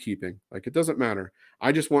about beekeeping. Like, it doesn't matter.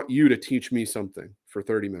 I just want you to teach me something for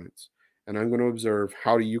 30 minutes. And I'm going to observe,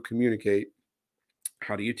 how do you communicate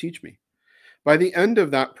How do you teach me? By the end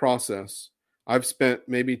of that process, I've spent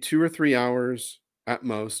maybe 2 or 3 hours at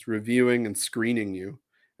most reviewing and screening you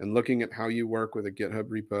and looking at how you work with a GitHub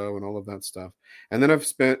repo and all of that stuff. And then I've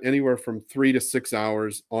spent anywhere from 3 to 6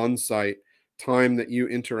 hours on site, time that you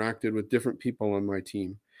interacted with different people on my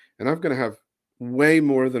team. And I'm going to have way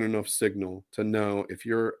more than enough signal to know if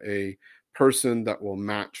you're a person that will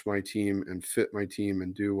match my team and fit my team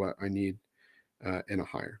and do what I need in a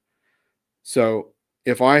hire. So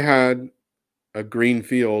if I had a green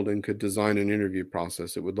field and could design an interview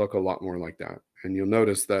process, it would look a lot more like that. And you'll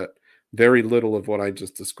notice that very little of what I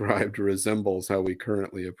just described resembles how we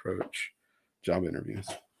currently approach job interviews.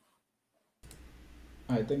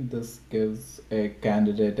 I think this gives a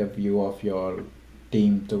candidate a view of your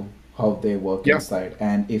team too, how they work inside.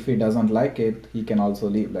 And if he doesn't like it, he can also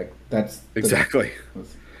leave. Like that's exactly.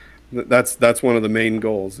 That's one of the main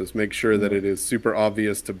goals, is make sure that it is super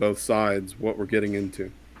obvious to both sides what we're getting into.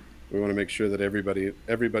 We want to make sure that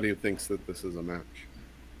everybody thinks that this is a match.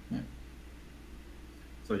 Yeah.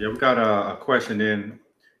 So we got a question in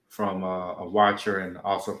from a watcher and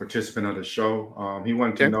also a participant of the show. He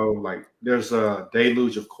wanted to know, like, there's a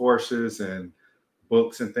deluge of courses and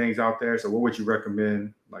books and things out there. So what would you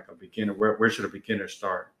recommend, like a beginner? Where should a beginner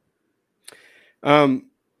start?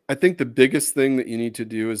 I think the biggest thing that you need to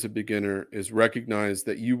do as a beginner is recognize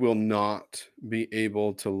that you will not be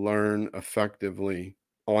able to learn effectively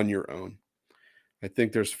on your own. I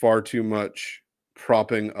think there's far too much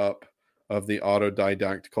propping up of the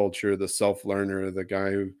autodidact culture, the self-learner, the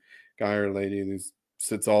guy or lady who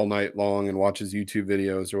sits all night long and watches YouTube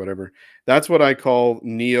videos or whatever. That's what I call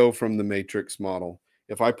Neo from the Matrix model.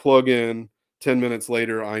 If I plug in 10 minutes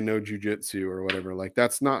later, I know jujitsu or whatever. Like,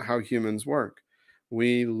 that's not how humans work.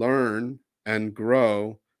 We learn and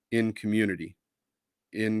grow in community,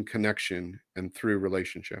 in connection, and through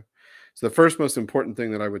relationship. So the first most important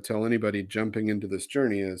thing that I would tell anybody jumping into this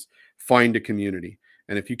journey is find a community.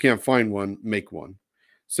 And if you can't find one, make one.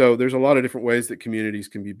 So there's a lot of different ways that communities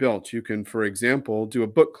can be built. You can, for example, do a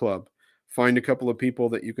book club. Find a couple of people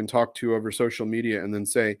that you can talk to over social media and then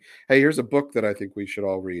say, hey, here's a book that I think we should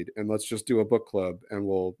all read. And let's just do a book club and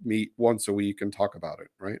we'll meet once a week and talk about it,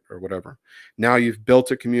 right? Or whatever. Now you've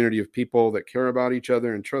built a community of people that care about each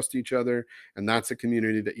other and trust each other. And that's a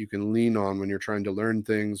community that you can lean on when you're trying to learn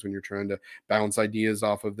things, when you're trying to bounce ideas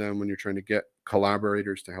off of them, when you're trying to get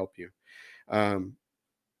collaborators to help you.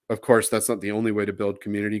 Of course, that's not the only way to build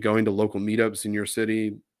community. Going to local meetups in your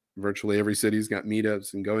city, virtually every city's got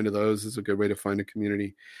meetups, and going to those is a good way to find a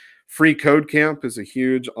community. Free Code Camp is a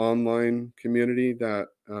huge online community that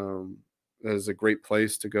is a great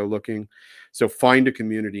place to go looking. So find a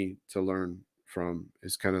community to learn from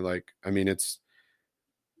is kind of like, I mean, it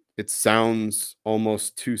sounds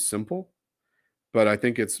almost too simple, but I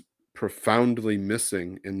think it's profoundly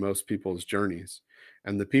missing in most people's journeys.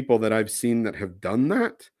 And the people that I've seen that have done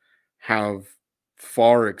that have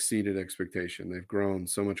far exceeded expectation. They've grown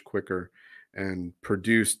so much quicker and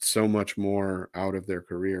produced so much more out of their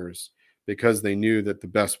careers because they knew that the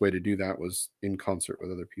best way to do that was in concert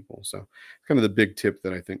with other people. So kind of the big tip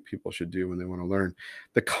that I think people should do when they want to learn.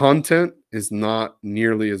 The content is not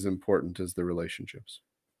nearly as important as the relationships.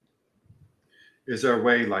 Is there a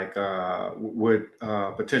way, like, would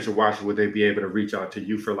potential watchers, would they be able to reach out to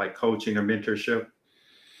you for like coaching or mentorship?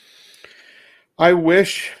 I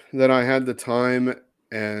wish that I had the time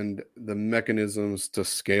and the mechanisms to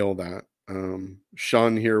scale that.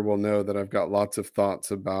 Sean here will know that I've got lots of thoughts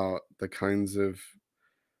about the kinds of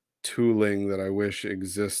tooling that I wish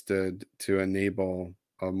existed to enable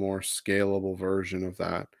a more scalable version of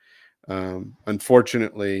that.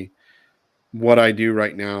 Unfortunately, what I do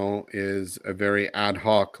right now is a very ad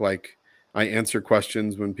hoc, like I answer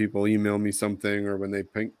questions when people email me something or when they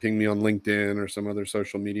ping me on LinkedIn or some other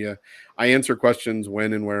social media. I answer questions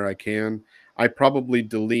when and where I can. I probably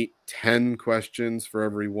delete 10 questions for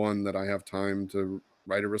every one that I have time to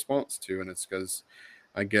write a response to. And it's because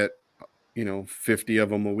I get, 50 of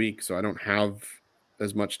them a week. So I don't have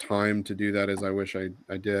as much time to do that as I wish I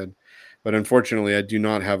did. But unfortunately, I do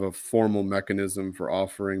not have a formal mechanism for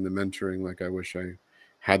offering the mentoring like I wish I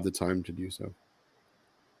had the time to do so.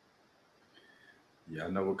 Yeah, I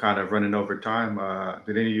know we're kind of running over time.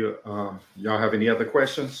 Did any of you, y'all have any other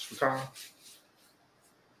questions for Kyle?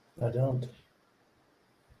 I don't.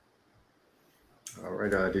 All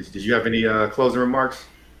right. Did you have any closing remarks?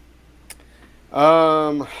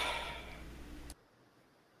 I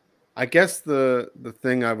guess the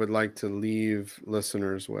thing I would like to leave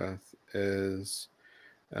listeners with is,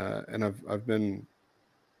 and I've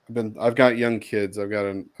got young kids. I've got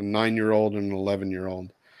a 9-year-old and an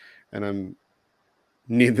 11-year-old, and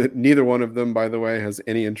Neither one of them, by the way, has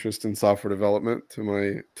any interest in software development, to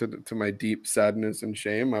my deep sadness and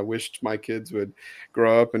shame. I wished my kids would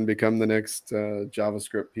grow up and become the next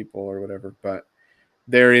JavaScript people or whatever, but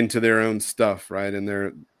they're into their own stuff, right? And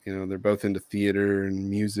they're both into theater and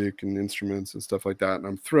music and instruments and stuff like that. And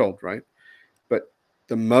I'm thrilled, right? But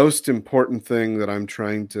the most important thing that I'm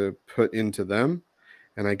trying to put into them,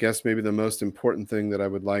 and I guess maybe the most important thing that I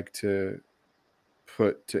would like to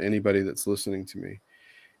put to anybody that's listening to me,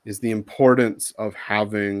 is the importance of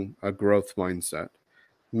having a growth mindset,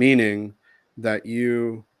 meaning that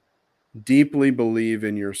you deeply believe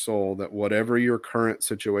in your soul that whatever your current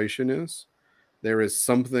situation is, there is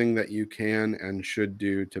something that you can and should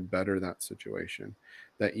do to better that situation,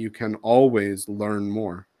 that you can always learn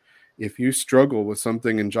more. If you struggle with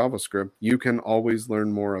something in JavaScript, you can always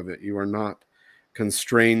learn more of it. You are not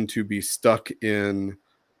constrained to be stuck in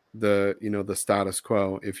the status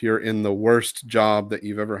quo. If you're in the worst job that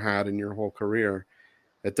you've ever had in your whole career,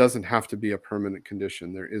 it doesn't have to be a permanent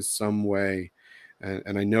condition. There is some way.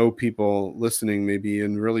 And I know people listening may be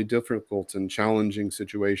in really difficult and challenging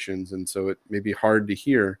situations, and so it may be hard to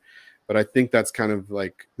hear. But I think that's kind of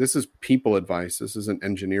like, this is people advice. This isn't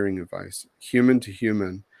engineering advice. Human to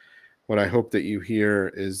human, what I hope that you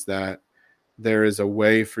hear is that there is a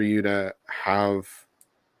way for you to have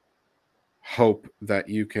hope that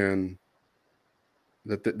you can,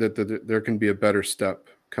 that there can be a better step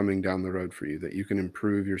coming down the road for you, that you can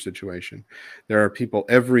improve your situation. There are people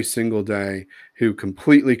every single day who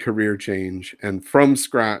completely career change and from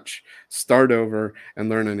scratch start over and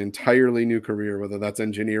learn an entirely new career, whether that's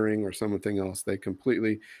engineering or something else. They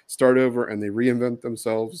completely start over and they reinvent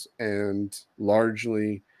themselves and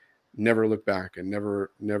largely never look back and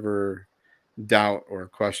never doubt or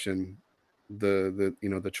question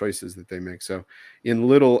the choices that they make. So in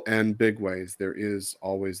little and big ways, there is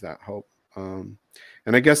always that hope.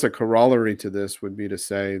 And I guess a corollary to this would be to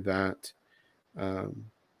say that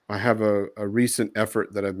I have a recent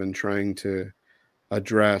effort that I've been trying to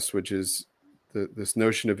address, which is this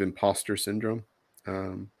notion of imposter syndrome,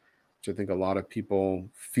 which I think a lot of people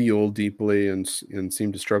feel deeply and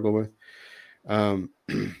seem to struggle with.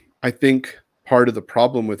 I think part of the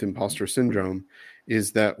problem with imposter syndrome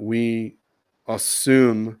is that we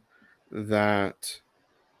assume that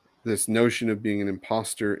this notion of being an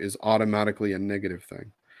imposter is automatically a negative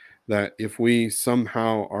thing. That if we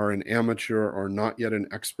somehow are an amateur or not yet an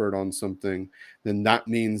expert on something, then that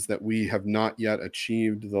means that we have not yet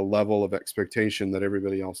achieved the level of expectation that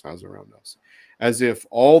everybody else has around us. As if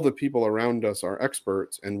all the people around us are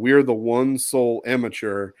experts and we're the one sole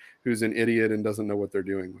amateur who's an idiot and doesn't know what they're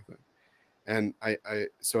doing with it. And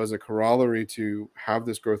so as a corollary to have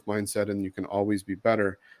this growth mindset and you can always be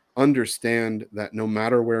better, understand that no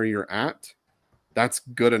matter where you're at, that's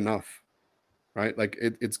good enough, right? Like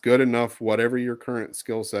it's good enough, whatever your current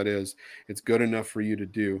skill set is, it's good enough for you to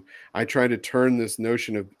do. I try to turn this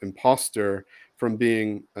notion of imposter from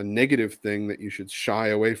being a negative thing that you should shy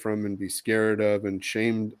away from and be scared of and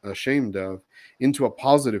ashamed of into a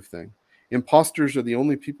positive thing. Imposters are the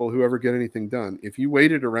only people who ever get anything done. If you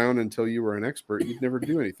waited around until you were an expert, you'd never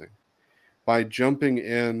do anything. By jumping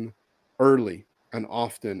in early and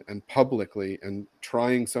often and publicly and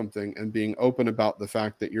trying something and being open about the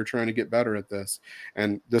fact that you're trying to get better at this,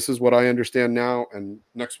 and this is what I understand now, and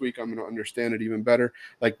next week I'm going to understand it even better,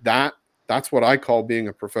 like that's what I call being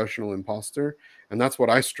a professional imposter, and that's what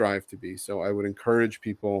I strive to be. So I would encourage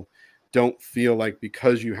people, don't feel like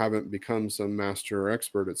because you haven't become some master or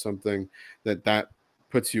expert at something that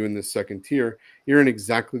puts you in this second tier. You're in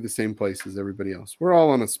exactly the same place as everybody else. We're all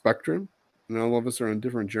on a spectrum and all of us are on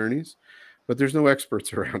different journeys, but there's no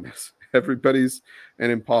experts around us. Everybody's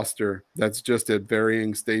an imposter that's just at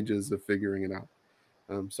varying stages of figuring it out.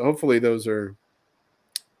 So hopefully those are,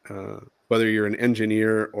 whether you're an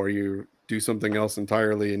engineer or you do something else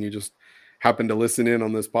entirely and you just happen to listen in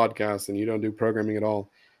on this podcast and you don't do programming at all,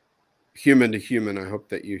 human to human, I hope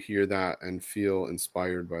that you hear that and feel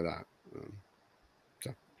inspired by that.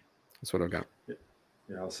 So that's what I've got. Yeah,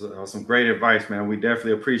 that was some great advice, man. We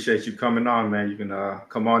definitely appreciate you coming on, man. You can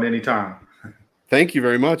come on anytime. Thank you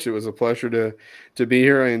very much. It was a pleasure to be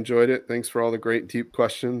here. I enjoyed it. Thanks for all the great deep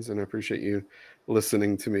questions, and I appreciate you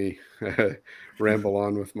listening to me ramble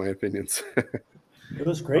on with my opinions. It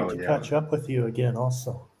was great to catch up with you again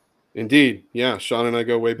also. Indeed. Yeah, Sean and I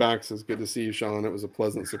go way back, so it's good to see you, Sean. It was a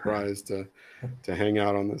pleasant surprise to hang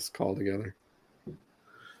out on this call together.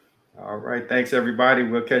 All right. Thanks, everybody.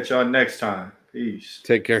 We'll catch y'all next time. Peace.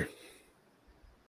 Take care.